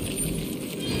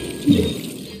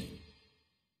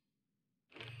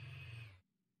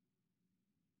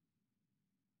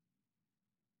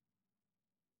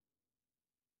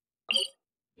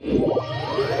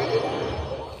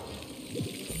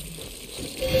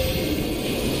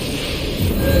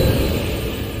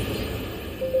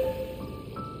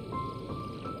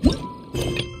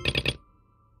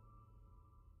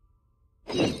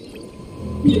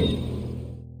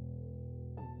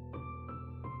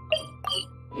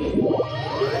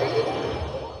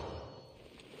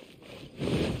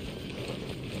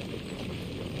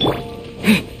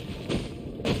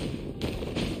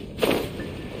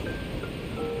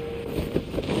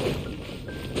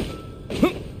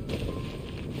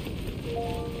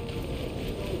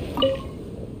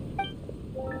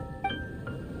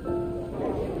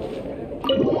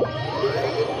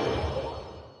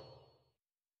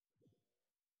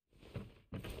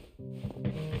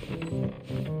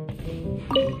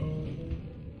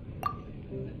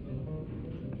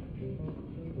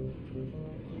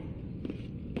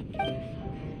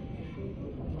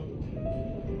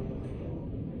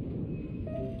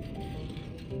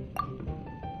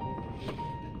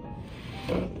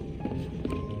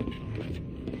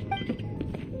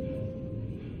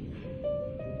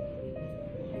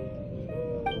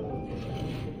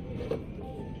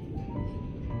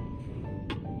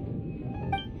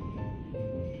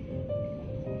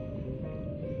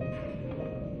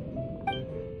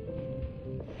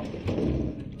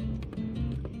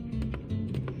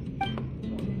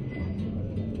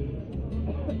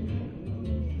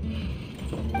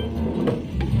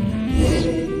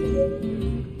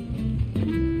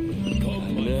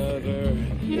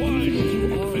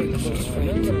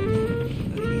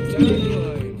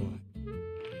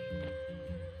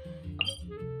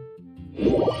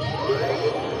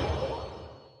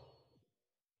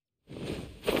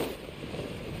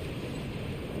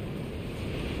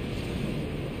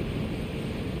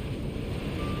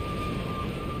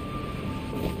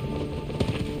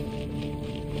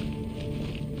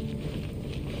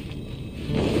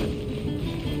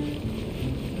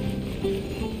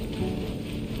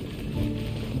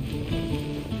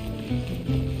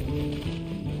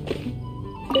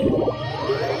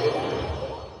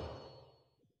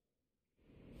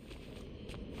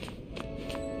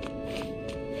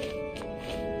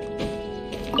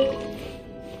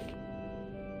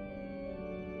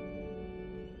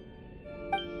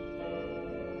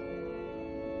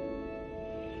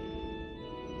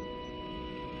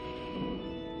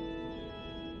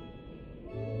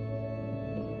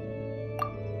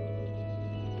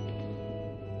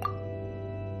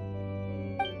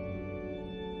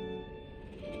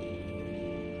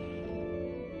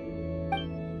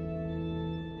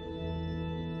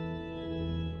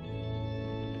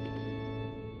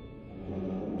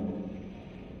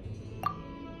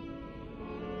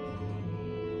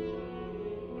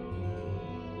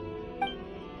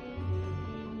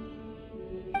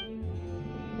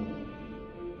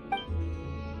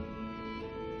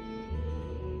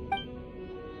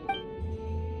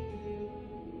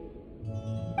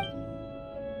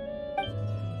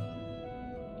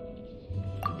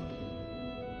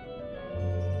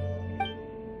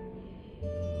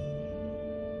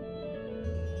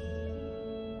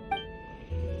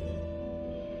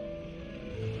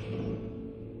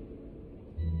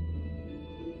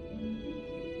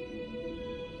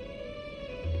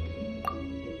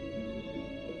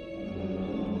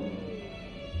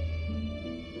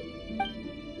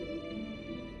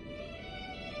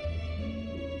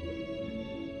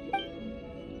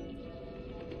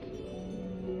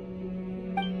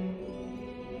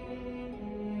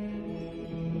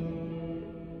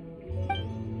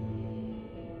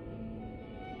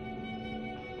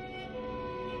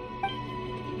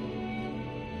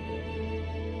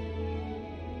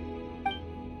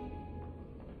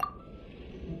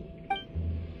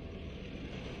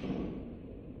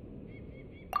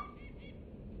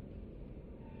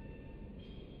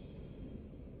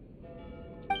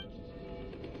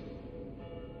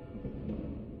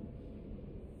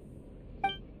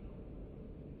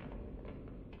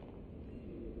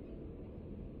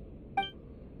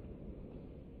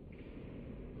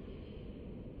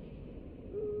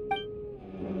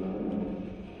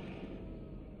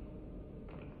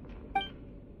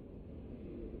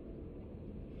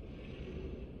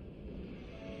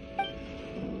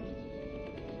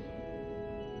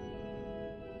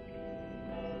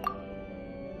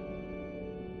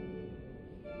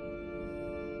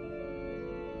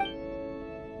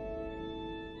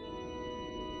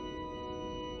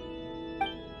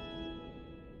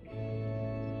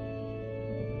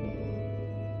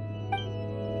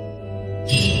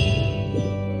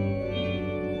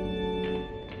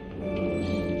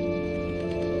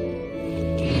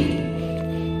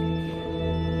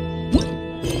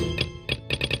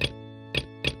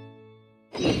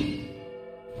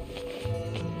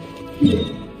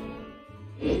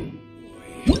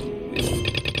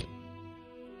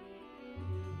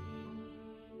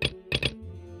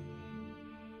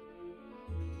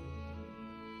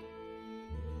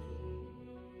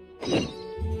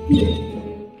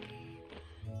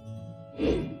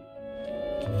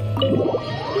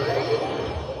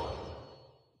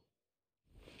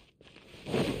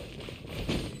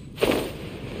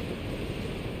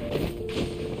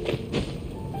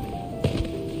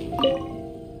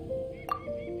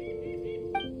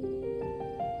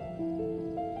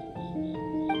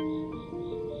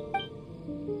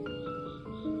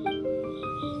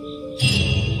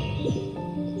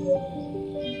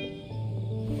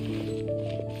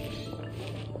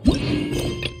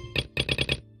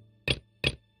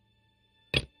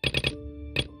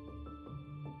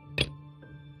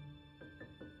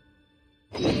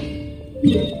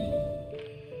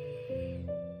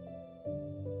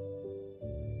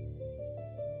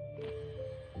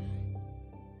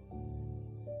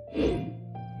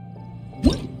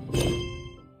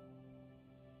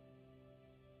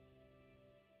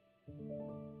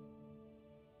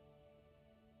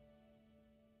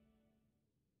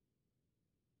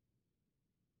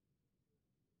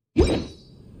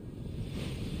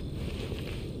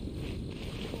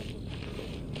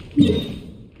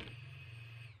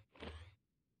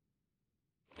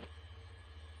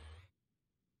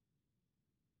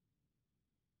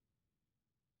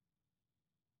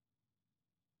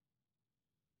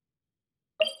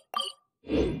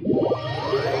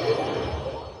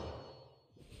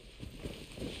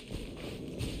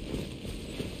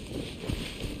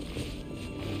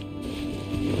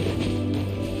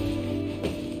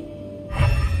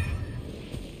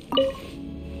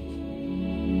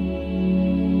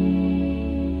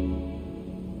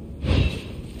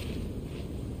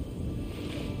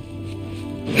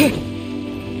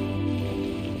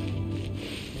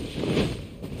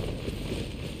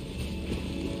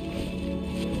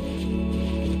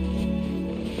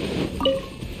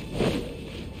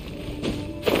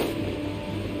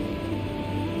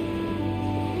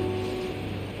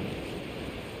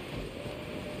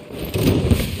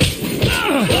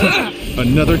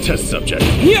 Another test subject.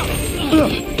 Yeah!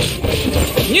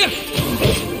 Yeah!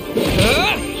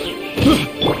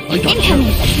 I got you.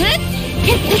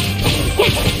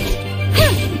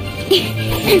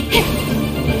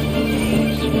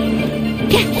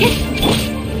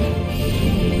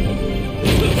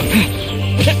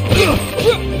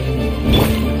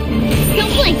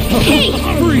 Don't blink! Hey!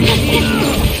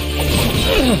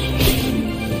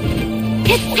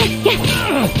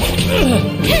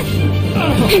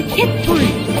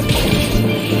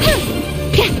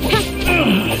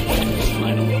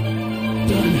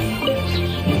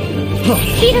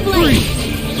 Speed of light!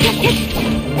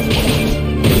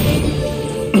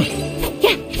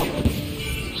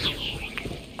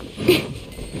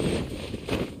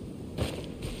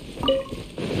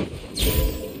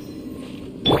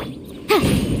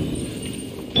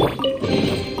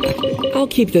 I'll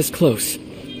keep this close.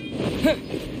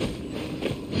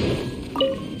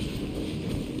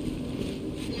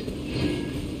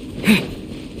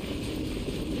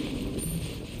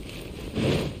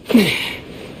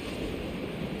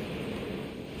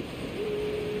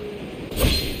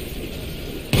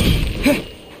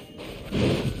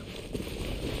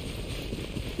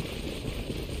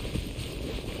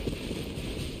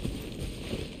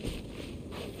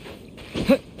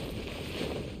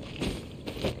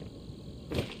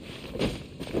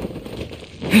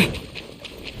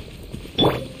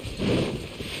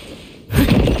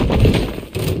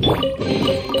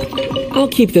 I'll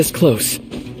keep this close.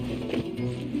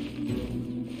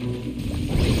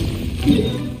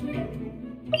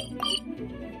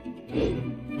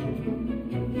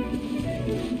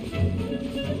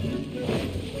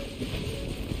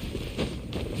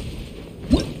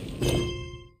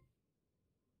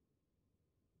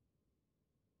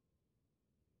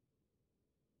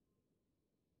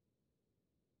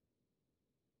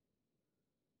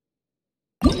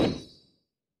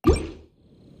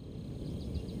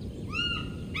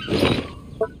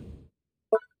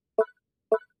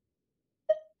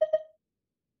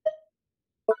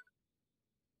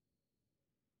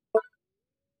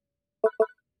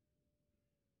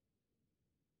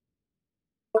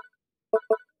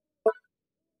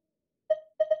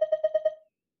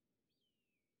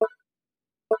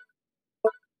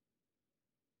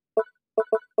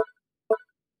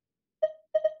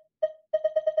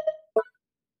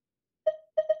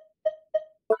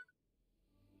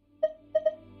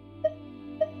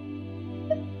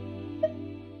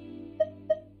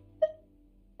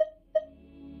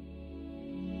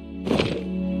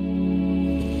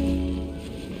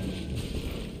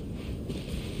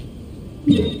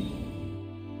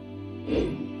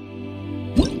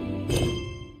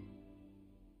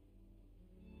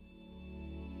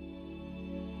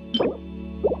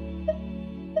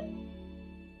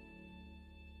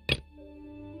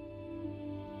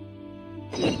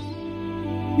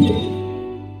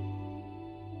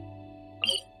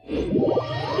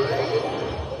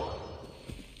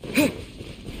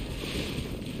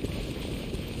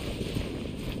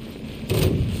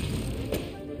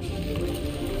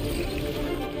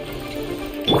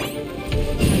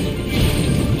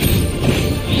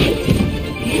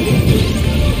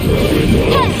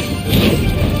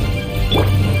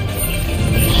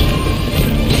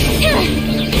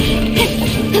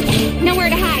 Nowhere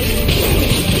to hide.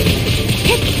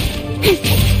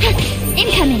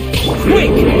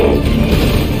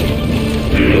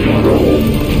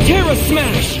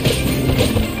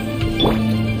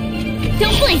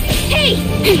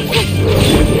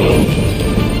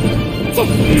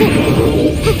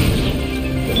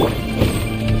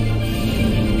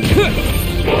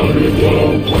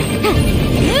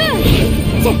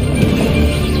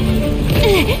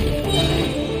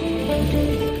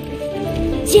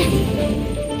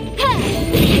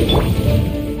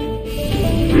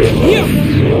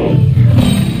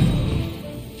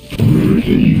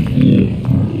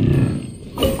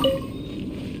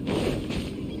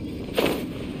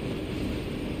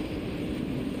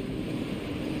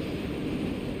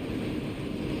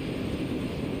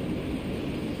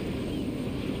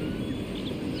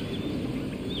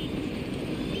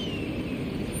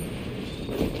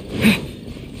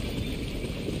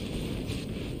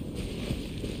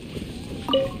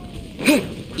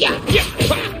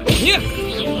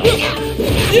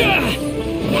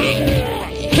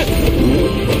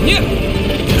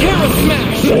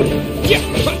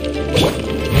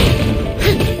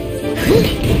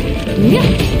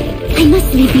 I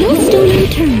must leave no stone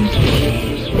unturned.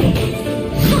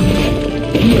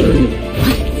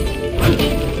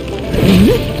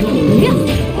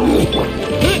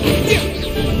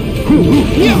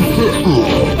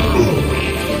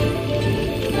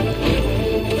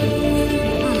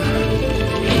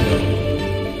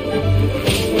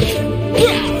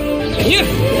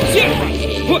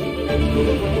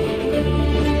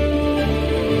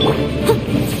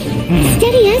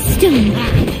 Steady as stone.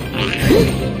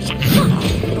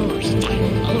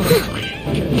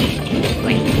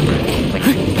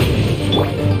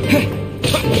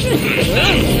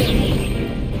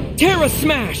 Terra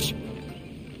Smash!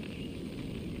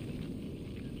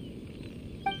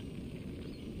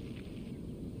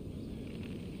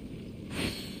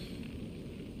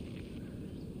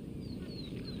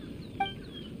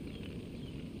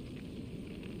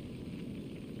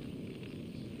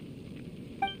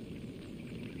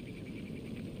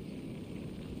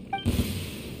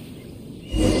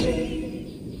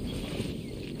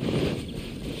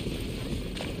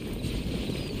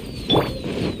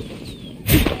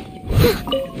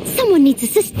 Someone needs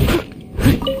assistance.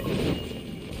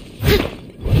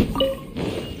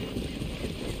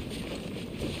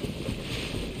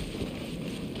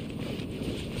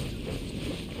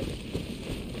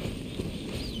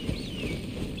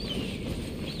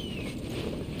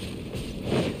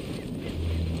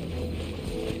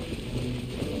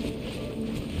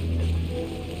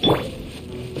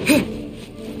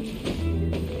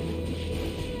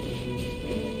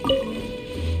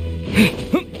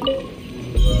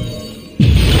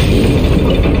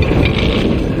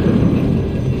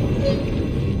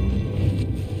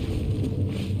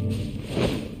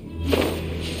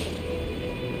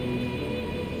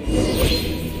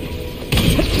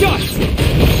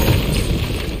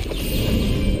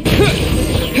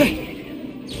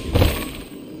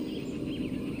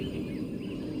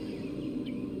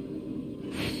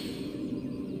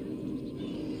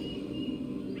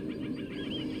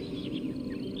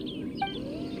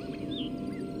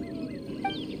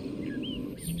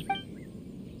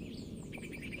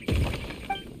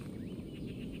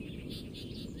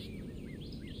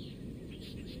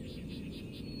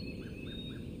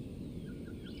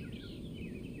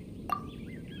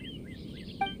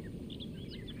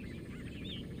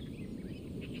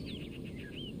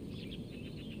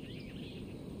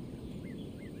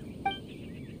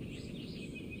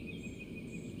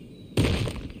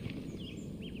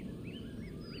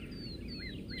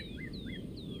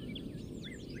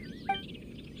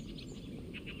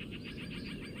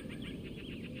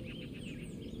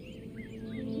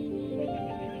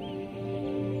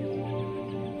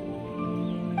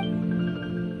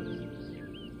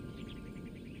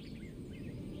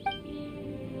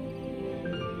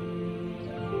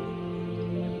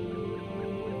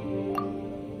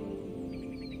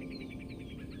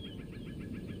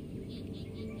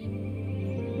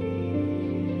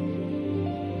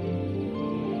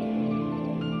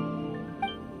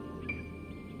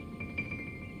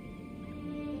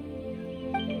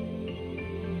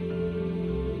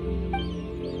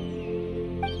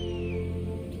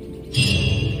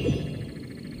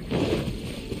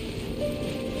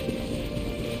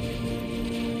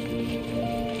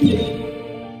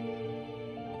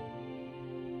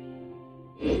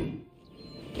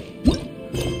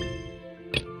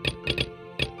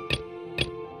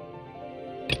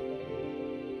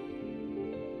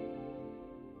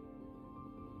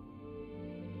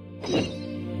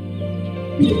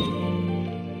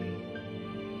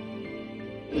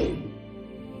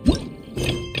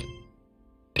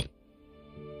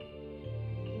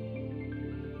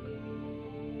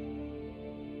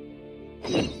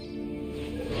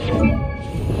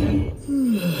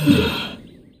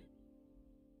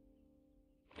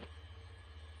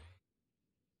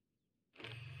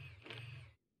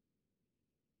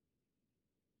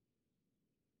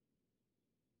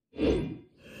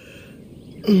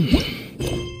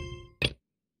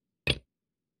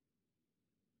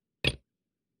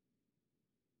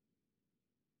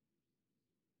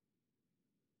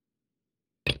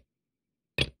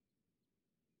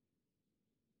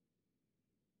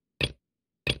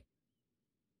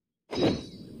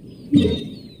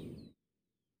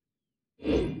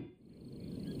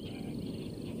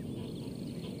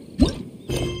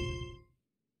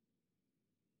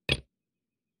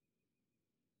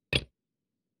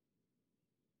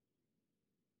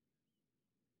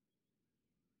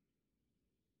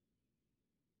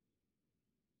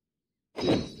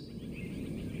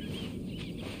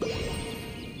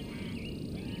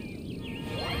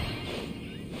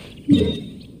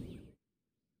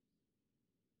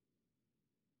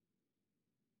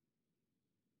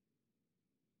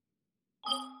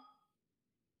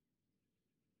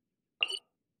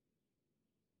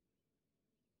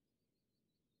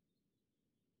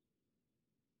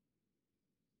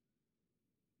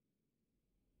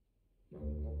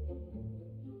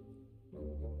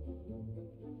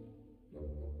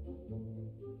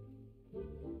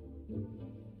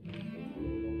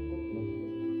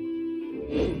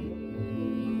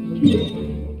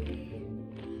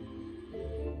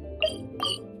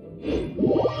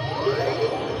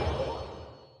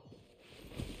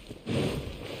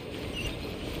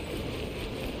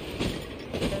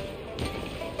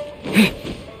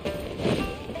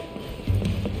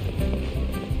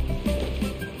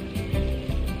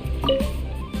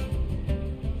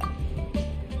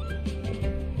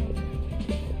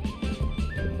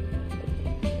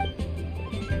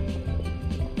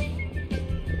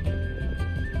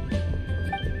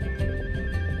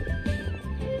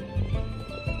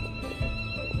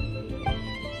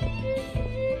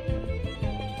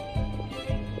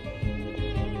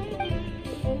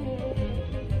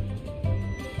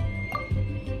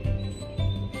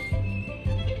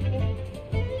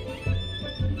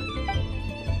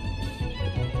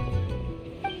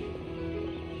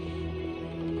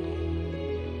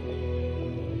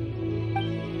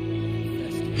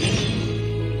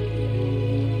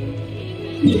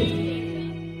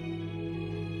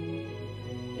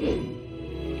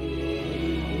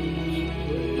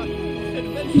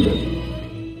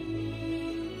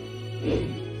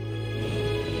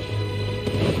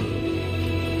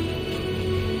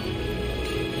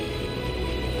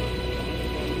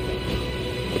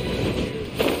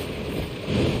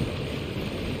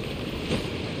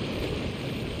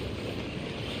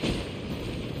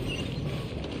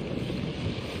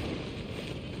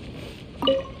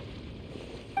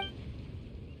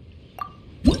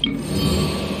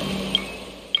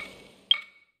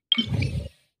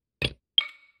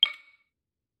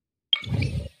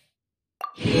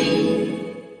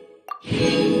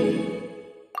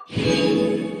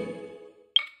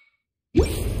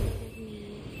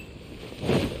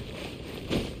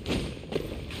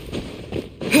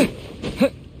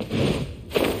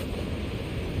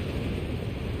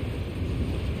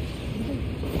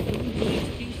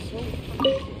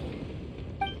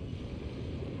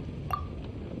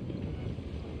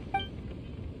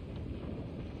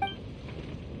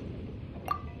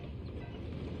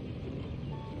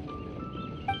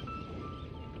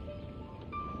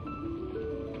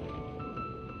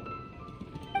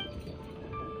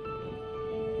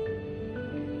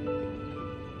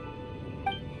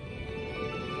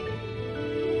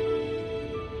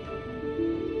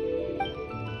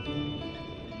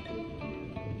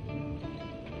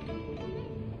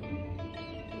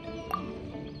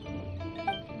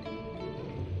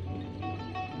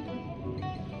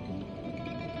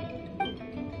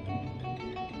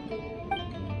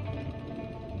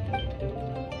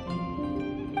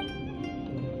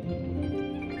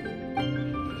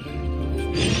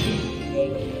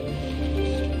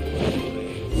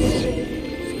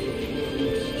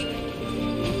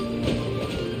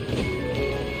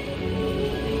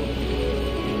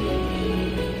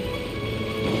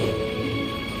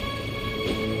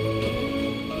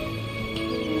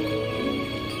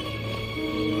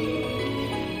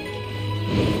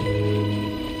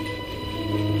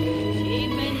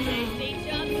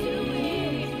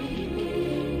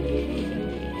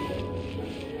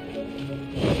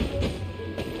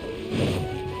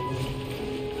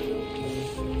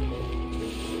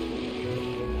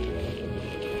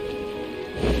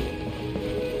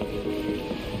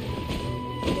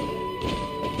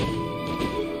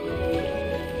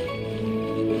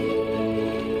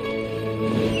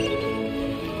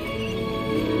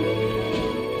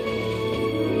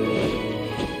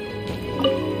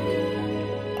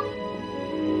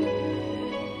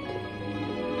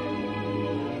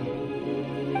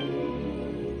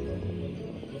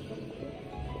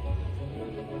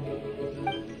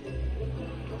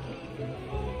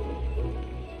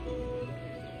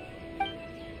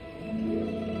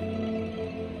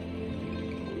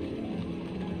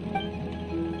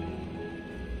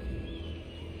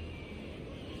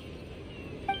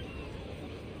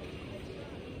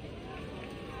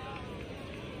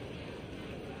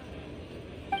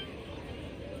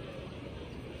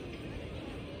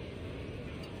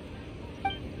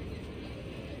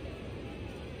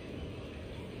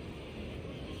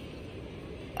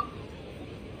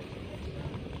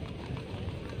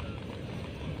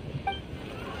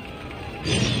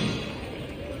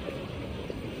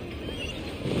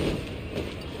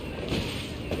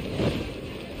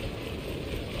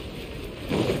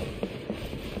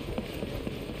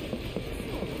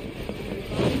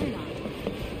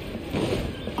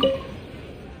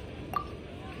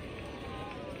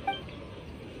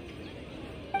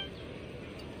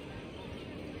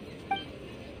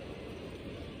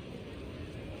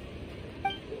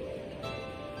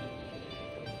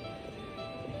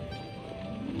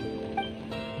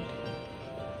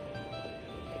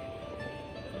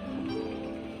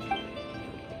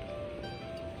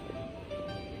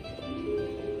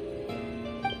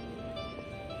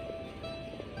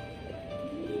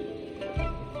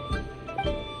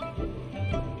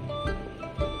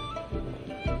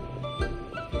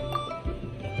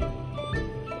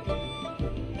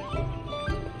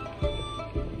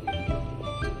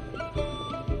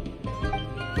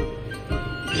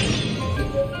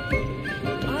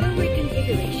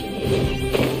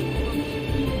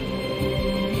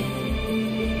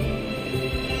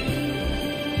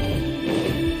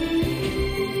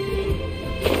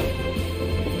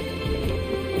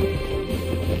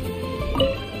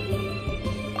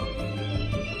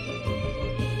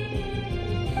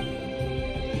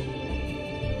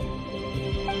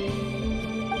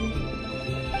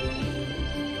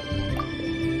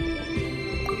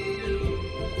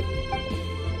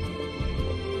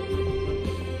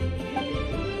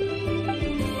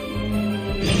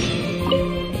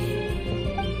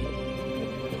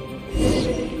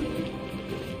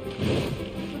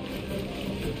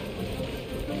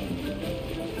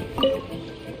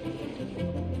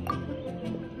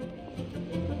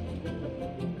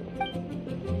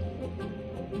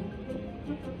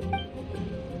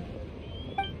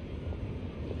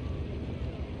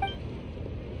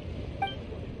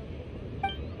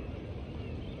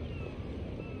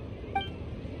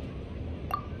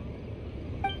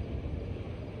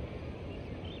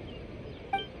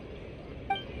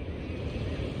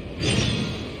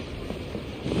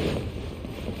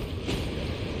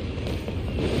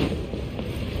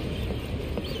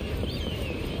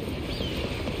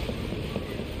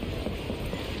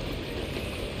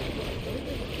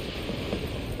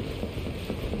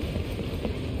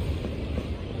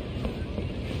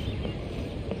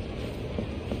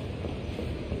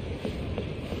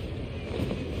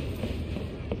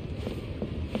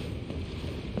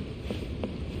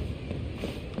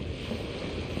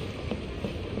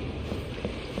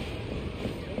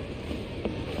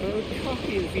 A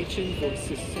copy of each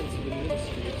invoice is sent to the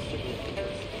Ministry of Civil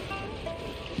Affairs.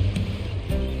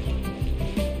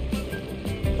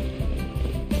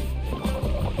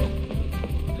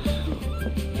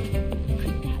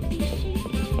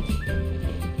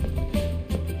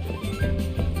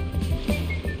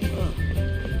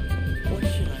 What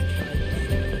should I try this?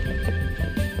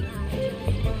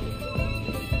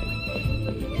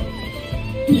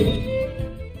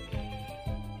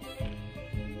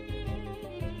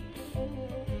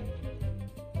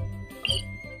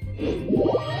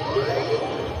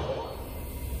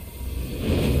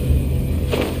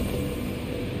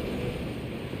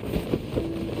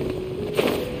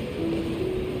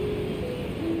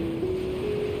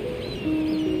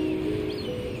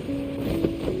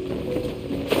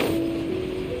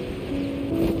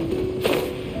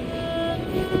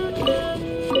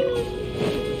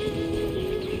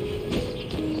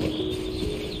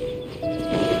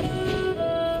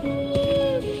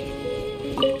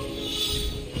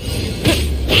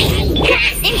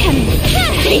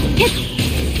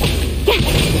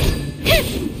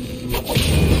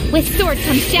 With sword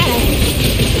comes shadow.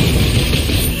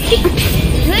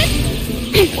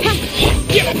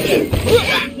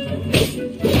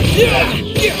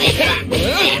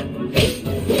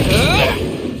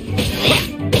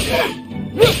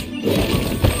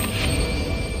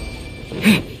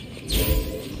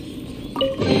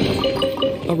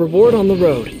 A reward on the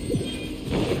road.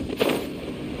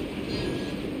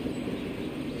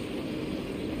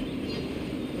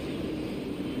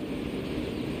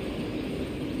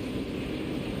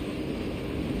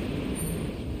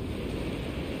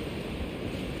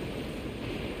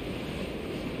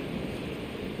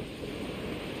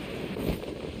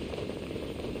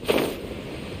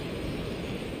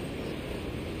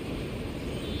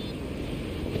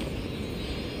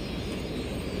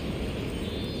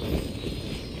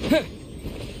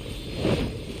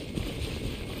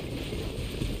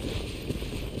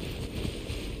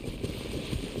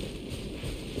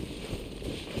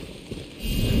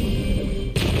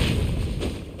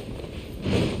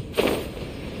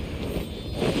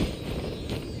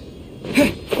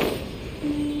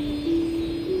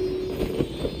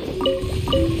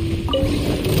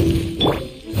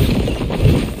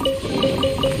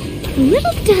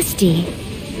 Little dusty.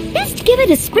 Best give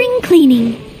it a spring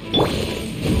cleaning.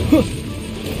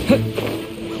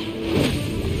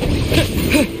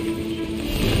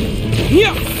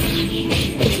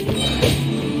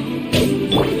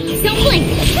 Don't blink!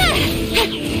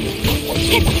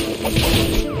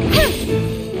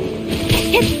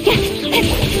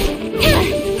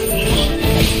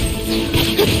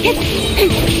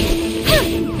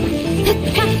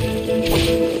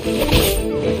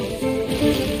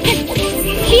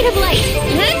 Speed of light.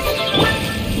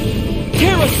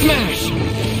 Terra Smash!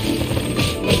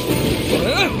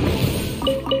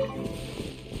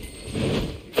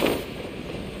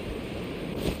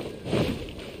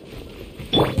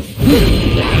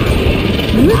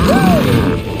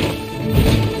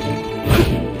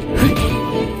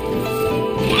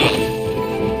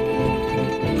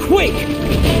 Quake!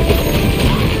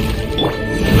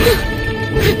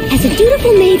 As a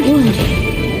dutiful maid would.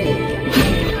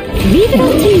 Leave it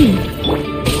all to me.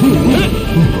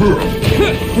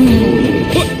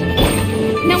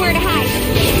 Nowhere to hide.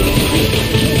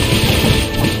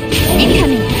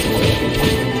 Incoming.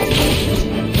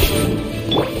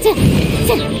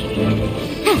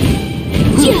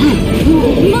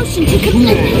 Motion to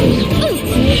complete.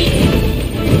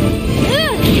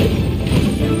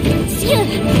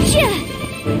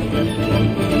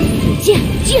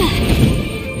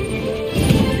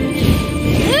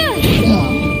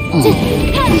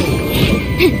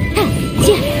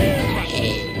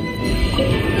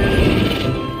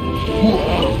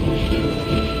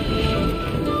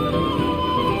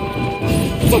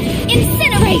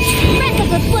 Incinerate! Breath of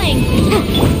the flame!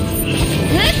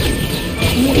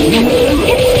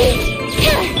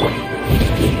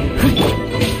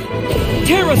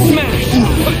 Terra Smash!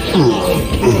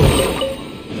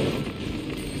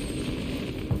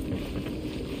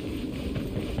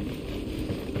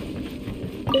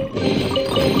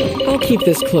 I'll keep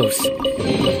this close.